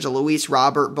 There's a Luis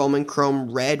Robert Bowman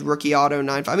Chrome Red rookie auto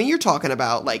 9.5. I mean, you're talking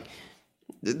about like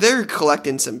they're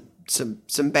collecting some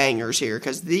bangers here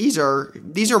because these are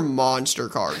monster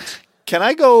cards. Can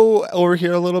I go over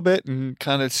here a little bit and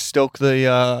kind of stoke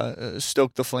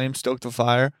the flame, stoke the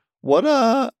fire?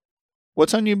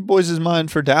 What's on you boys'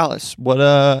 mind for Dallas?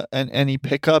 And any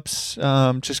pickups?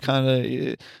 Just kind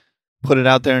of put it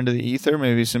out there into the ether.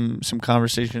 Maybe some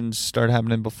conversations start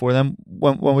happening before them.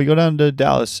 When we go down to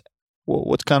Dallas,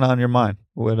 what's kind of on your mind?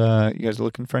 You guys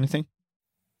looking for anything?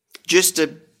 Just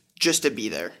to be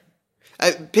there.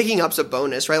 Picking up's a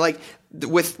bonus, right? Like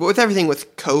with everything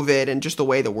with COVID and just the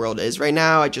way the world is right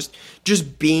now, I just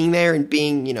being there and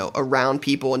being, around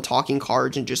people and talking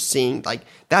cards and just seeing, like,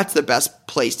 that's the best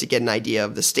place to get an idea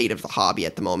of the state of the hobby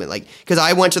at the moment. Like, because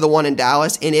I went to the one in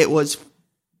Dallas and it was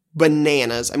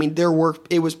bananas. I mean,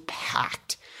 it was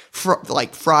packed.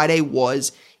 Friday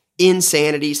was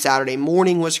insanity. Saturday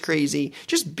morning was crazy.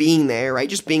 Just being there, right?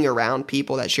 Just being around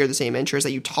people that share the same interests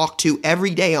that you talk to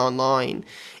every day online.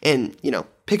 And,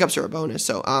 pickups are a bonus.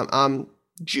 So I'm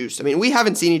juiced. I mean, we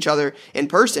haven't seen each other in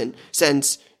person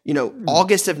since,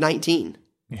 August of 19.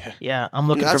 Yeah. I'm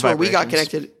looking for vibrations. That's where we got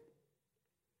connected.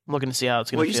 I'm looking to see how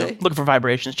it's going to feel. Looking for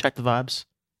vibrations. Check the vibes.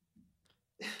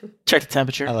 Check the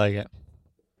temperature. I like it.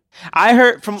 I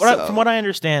heard, from what I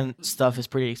understand, stuff is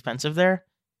pretty expensive there.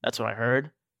 That's what I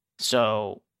heard.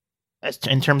 So,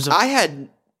 in terms of... Go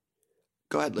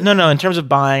ahead, Luke. No, in terms of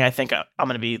buying, I think I'm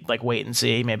going to be like, wait and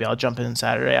see. Maybe I'll jump in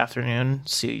Saturday afternoon,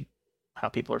 see how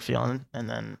people are feeling, and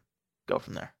then go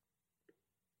from there.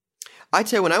 I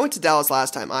tell you, when I went to Dallas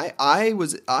last time, I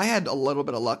had a little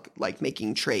bit of luck, like,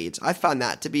 making trades. I found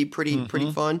that to be pretty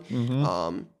fun.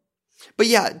 Mm-hmm. But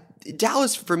yeah,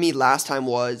 Dallas for me last time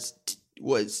was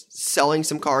selling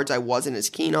some cards I wasn't as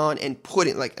keen on and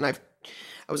putting, like, and I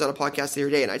was on a podcast the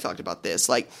other day and I talked about this,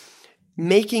 like,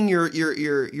 making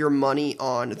your money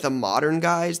on the modern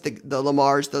guys, the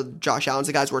Lamars, the Josh Allens,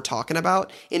 the guys we're talking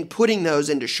about, and putting those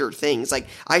into sure things. Like,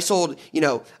 I sold,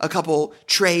 a couple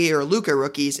Trey or Luka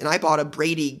rookies, and I bought a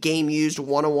Brady game-used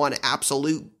 101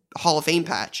 absolute Hall of Fame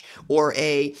patch, or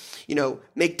a,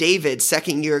 McDavid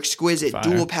second-year exquisite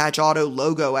dual patch auto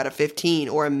logo at a 15,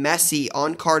 or a Messi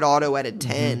on-card auto at a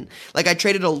 10. Like, I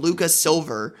traded a Luka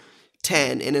Silver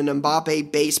 10 and an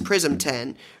Mbappe base Prism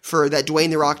 10 for that Dwayne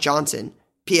The Rock Johnson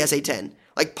PSA 10.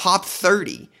 Like, pop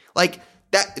 30. Like,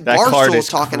 that Barstool's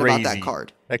talking about that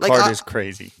card. That card is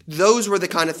crazy. Those were the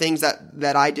kind of things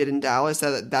that I did in Dallas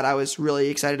that I was really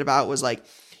excited about, was like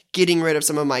getting rid of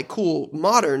some of my cool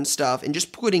modern stuff and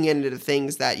just putting it into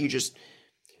things that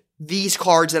these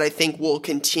cards that I think will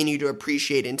continue to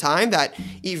appreciate in time, that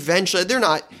eventually they're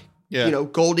not,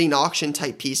 Golding auction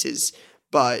type pieces,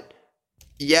 but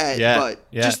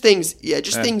just things,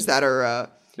 things that are,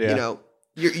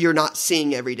 you're not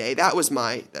seeing every day. That was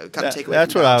my kind of takeaway.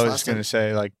 That's what I was going to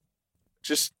say. Like,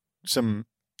 just some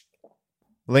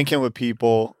linking with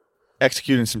people,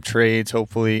 executing some trades,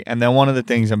 hopefully. And then one of the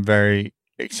things I'm very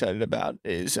excited about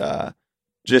is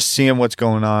just seeing what's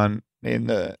going on in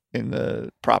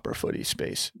the proper footy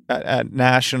space at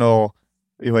National.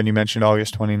 When you mentioned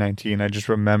August 2019, I just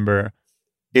remember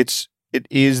it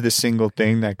is the single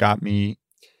thing that got me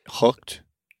hooked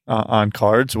on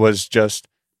cards, was just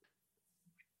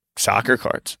soccer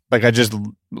cards. Like, I just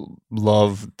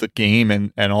love the game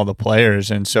and all the players.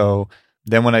 And so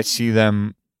then when I see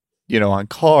them, on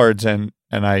cards and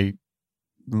I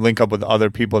link up with other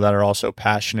people that are also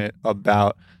passionate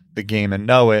about the game and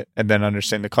know it and then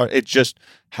understand the card, it just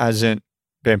hasn't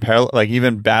been parallel. Like,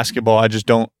 even basketball, I just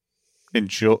don't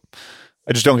enjoy.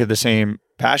 I just don't get the same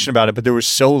passion about it, but there was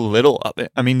so little of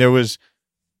it. I mean, there was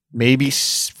maybe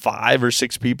 5 or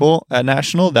 6 people at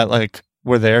National that like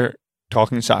were there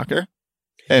talking soccer.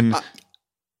 And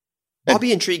I'll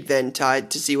be intrigued then, Ty,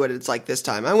 to see what it's like this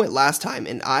time. I went last time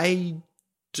and I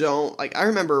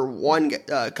remember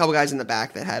a couple guys in the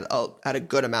back that had a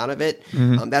good amount of it.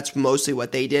 Mm-hmm. That's mostly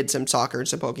what they did, some soccer and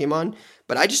some Pokemon,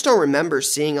 but I just don't remember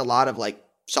seeing a lot of like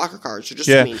soccer cards. Or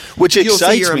just, which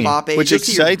excites me. Which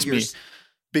excites me.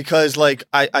 Because like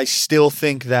I still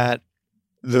think that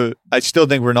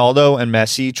Ronaldo and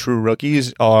Messi, true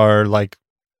rookies, are like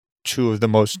 2 of the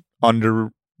most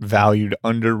undervalued,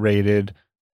 underrated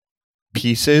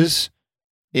pieces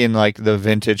in like the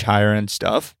vintage higher end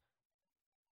stuff.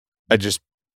 I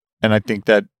think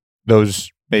that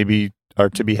those maybe are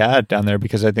to be had down there,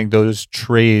 because I think those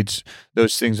trades,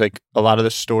 those things, like a lot of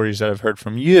the stories that I've heard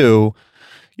from you,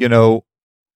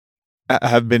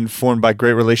 have been formed by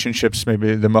great relationships,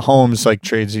 maybe the Mahomes like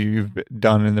trades that you've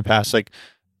done in the past, like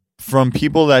from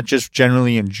people that just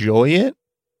generally enjoy it,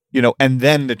 and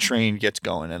then the train gets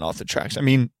going and off the tracks. I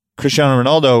mean, Cristiano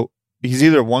Ronaldo, he's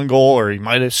either one goal or he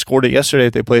might have scored it yesterday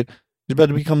if they played. He's about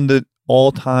to become the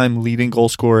all-time leading goal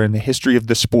scorer in the history of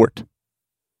the sport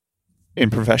in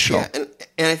professional. Yeah,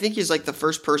 and I think he's like the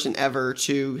first person ever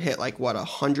to hit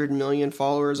 100 million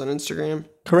followers on Instagram.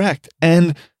 Correct.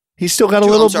 And he's still got a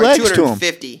little legs to him.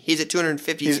 He's at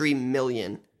 253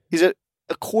 million. He's at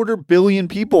 250 million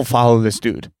people follow this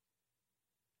dude.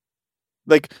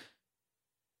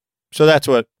 So that's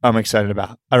what I'm excited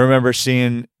about. I remember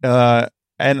seeing, and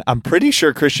I'm pretty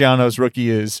sure Cristiano's rookie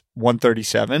is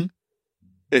 137.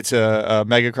 It's a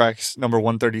Mega Cracks number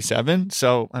 137.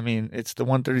 So, I mean, it's the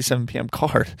 1:37 p.m.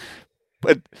 card.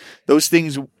 But those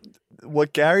things,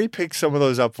 what Gary picked some of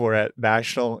those up for at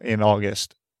National in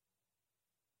August,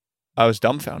 I was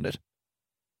dumbfounded.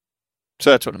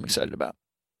 So that's what I'm excited about.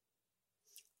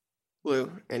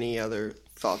 Lou, any other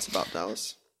thoughts about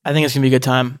Dallas? I think it's going to be a good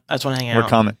time. I just want to hang out. We're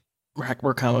coming.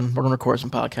 We're coming. We're going to record some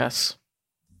podcasts,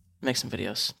 make some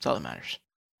videos. That's all that matters.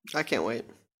 I can't wait.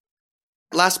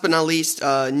 Last but not least,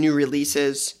 new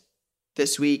releases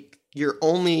this week. You're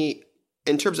only,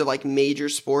 in terms of major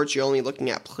sports, you're only looking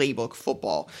at Playbook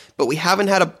football. But we haven't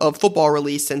had a football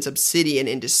release since Obsidian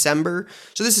in December.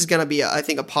 So this is going to be, I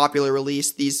think, a popular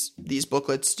release. These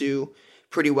booklets do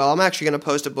pretty well. I'm actually going to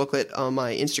post a booklet on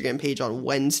my Instagram page on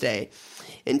Wednesday.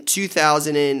 In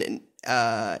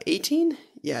 2018?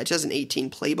 Yeah, 2018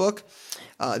 Playbook.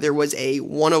 There was a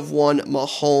one-of-one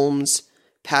Mahomes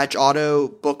patch auto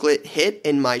booklet hit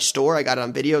in my store. I got it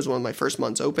on video. It was one of my first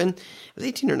months open. It was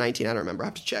 18 or 19. I don't remember. I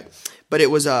have to check. But it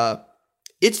was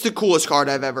it's the coolest card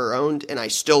I've ever owned, and I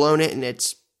still own it. And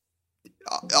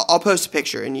I'll post a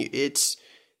picture, and it's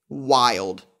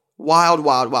wild.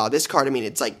 Wild. This card, I mean,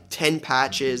 it's 10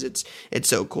 patches. It's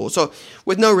so cool. So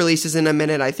with no releases in a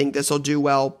minute, I think this will do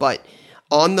well. But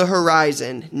on the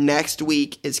horizon, next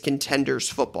week is Contenders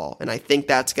football, and I think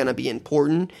that's going to be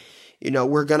important.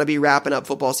 We're going to be wrapping up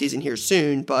football season here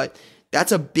soon, but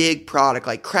that's a big product.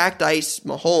 Cracked Ice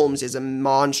Mahomes is a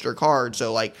monster card.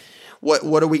 So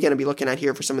what are we going to be looking at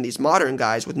here for some of these modern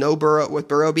guys with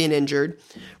Burrow being injured,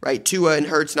 right? Tua and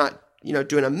Hurts not,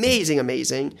 doing amazing.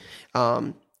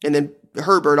 And then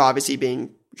Herbert obviously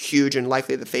being huge and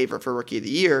likely the favorite for Rookie of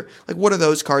the Year. What are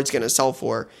those cards going to sell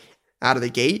for out of the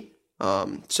gate?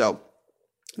 So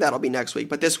that'll be next week.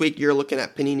 But this week you're looking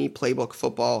at Panini Playbook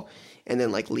football and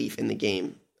then Leaf in the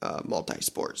Game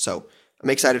multi-sport. So I'm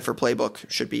excited for Playbook.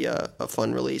 Should be a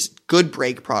fun release. Good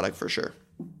break product for sure.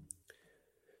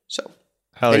 So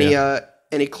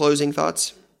any closing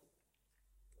thoughts?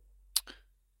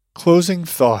 Closing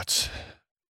thoughts.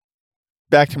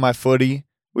 Back to my footy.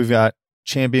 We've got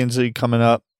Champions League coming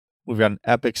up. We've got an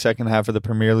epic second half of the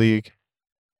Premier League.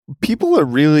 People are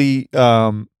really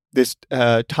this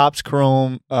Topps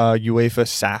Chrome UEFA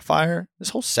Sapphire. This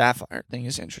whole Sapphire thing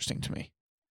is interesting to me.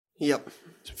 Yep.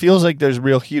 It feels like there's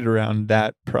real heat around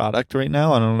that product right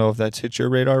now. I don't know if that's hit your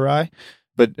radar, Rye,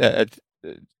 but I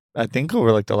think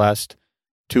over the last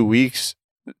 2 weeks,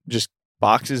 just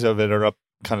boxes of it are up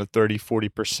kind of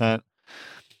 30-40%.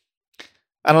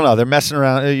 I don't know. They're messing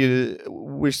around. They're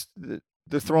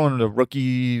throwing the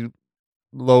rookie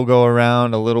logo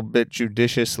around a little bit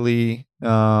judiciously.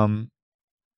 I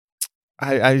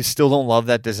still don't love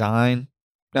that design.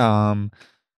 They're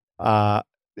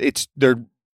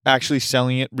actually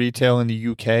selling it retail in the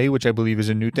UK, which I believe is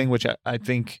a new thing, which I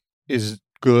think is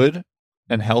good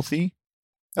and healthy.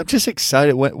 I'm just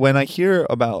excited when I hear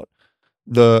about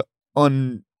the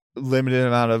unlimited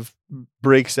amount of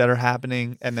breaks that are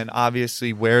happening, and then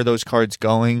obviously where those cards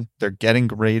going, they're getting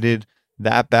graded,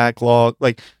 that backlog,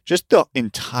 just the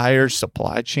entire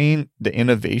supply chain, the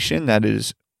innovation that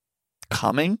is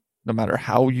coming, no matter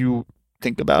how you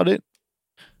think about it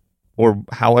or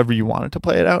however you want it to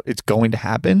play it out, it's going to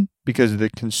happen because the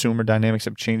consumer dynamics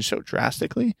have changed so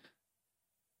drastically.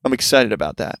 I'm excited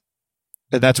about that.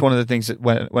 And that's one of the things that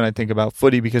when I think about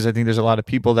footy, because I think there's a lot of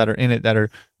people that are in it that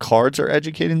cards are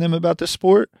educating them about the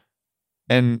sport.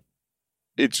 And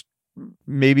it's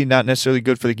maybe not necessarily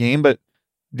good for the game, but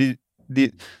the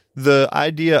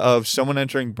idea of someone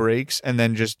entering breaks and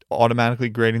then just automatically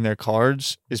grading their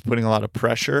cards is putting a lot of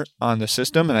pressure on the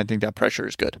system, and I think that pressure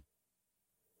is good.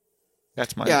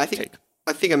 That's my take.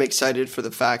 I think I'm excited for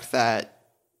the fact that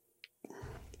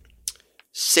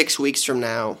 6 weeks from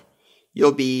now,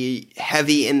 you'll be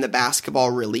heavy in the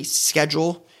basketball release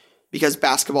schedule because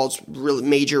basketball's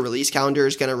major release calendar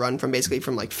is going to run from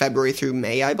February through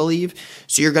May, I believe.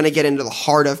 So you're going to get into the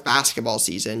heart of basketball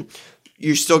season.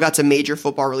 you still got some major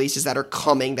football releases that are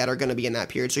coming that are going to be in that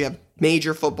period. So you have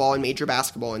major football and major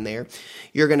basketball in there.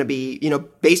 You're going to be,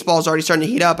 baseball is already starting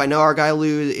to heat up. I know our guy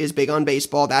Lou is big on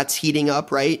baseball. That's heating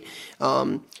up, right?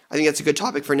 I think that's a good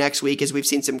topic for next week, as we've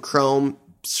seen some Chrome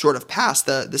sort of pass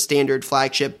the standard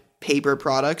flagship paper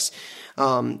products.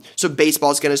 So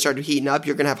baseball is going to start heating up.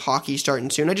 You're going to have hockey starting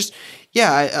soon.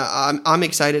 I'm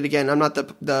excited. Again, I'm not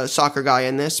the soccer guy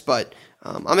in this, but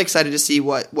I'm excited to see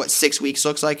what 6 weeks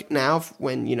looks like now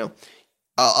when,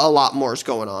 a lot more is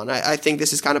going on. I think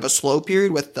this is kind of a slow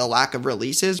period with the lack of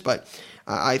releases, but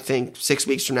I think 6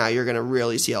 weeks from now, you're going to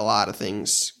really see a lot of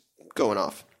things going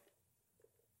off.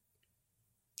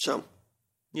 So,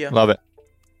 yeah. Love it.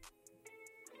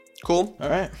 Cool. All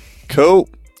right. Cool.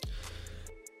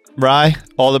 Rye,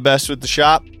 all the best with the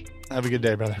shop. Have a good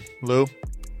day, brother. Lou,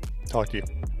 talk to you.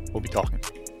 We'll be talking.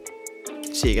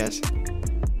 See you guys.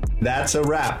 That's a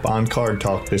wrap on Card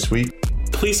Talk this week.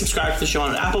 Please subscribe to the show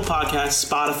on Apple Podcasts,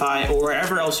 Spotify, or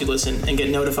wherever else you listen and get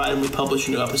notified when we publish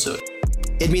a new episode.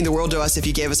 It'd mean the world to us if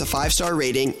you gave us a 5-star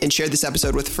rating and shared this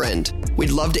episode with a friend.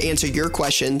 We'd love to answer your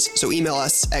questions, so email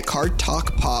us at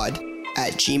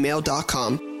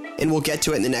cardtalkpod@gmail.com and we'll get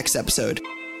to it in the next episode.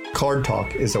 Card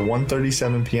Talk is a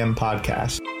 1:37 p.m.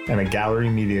 podcast and a Gallery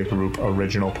Media Group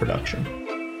original production.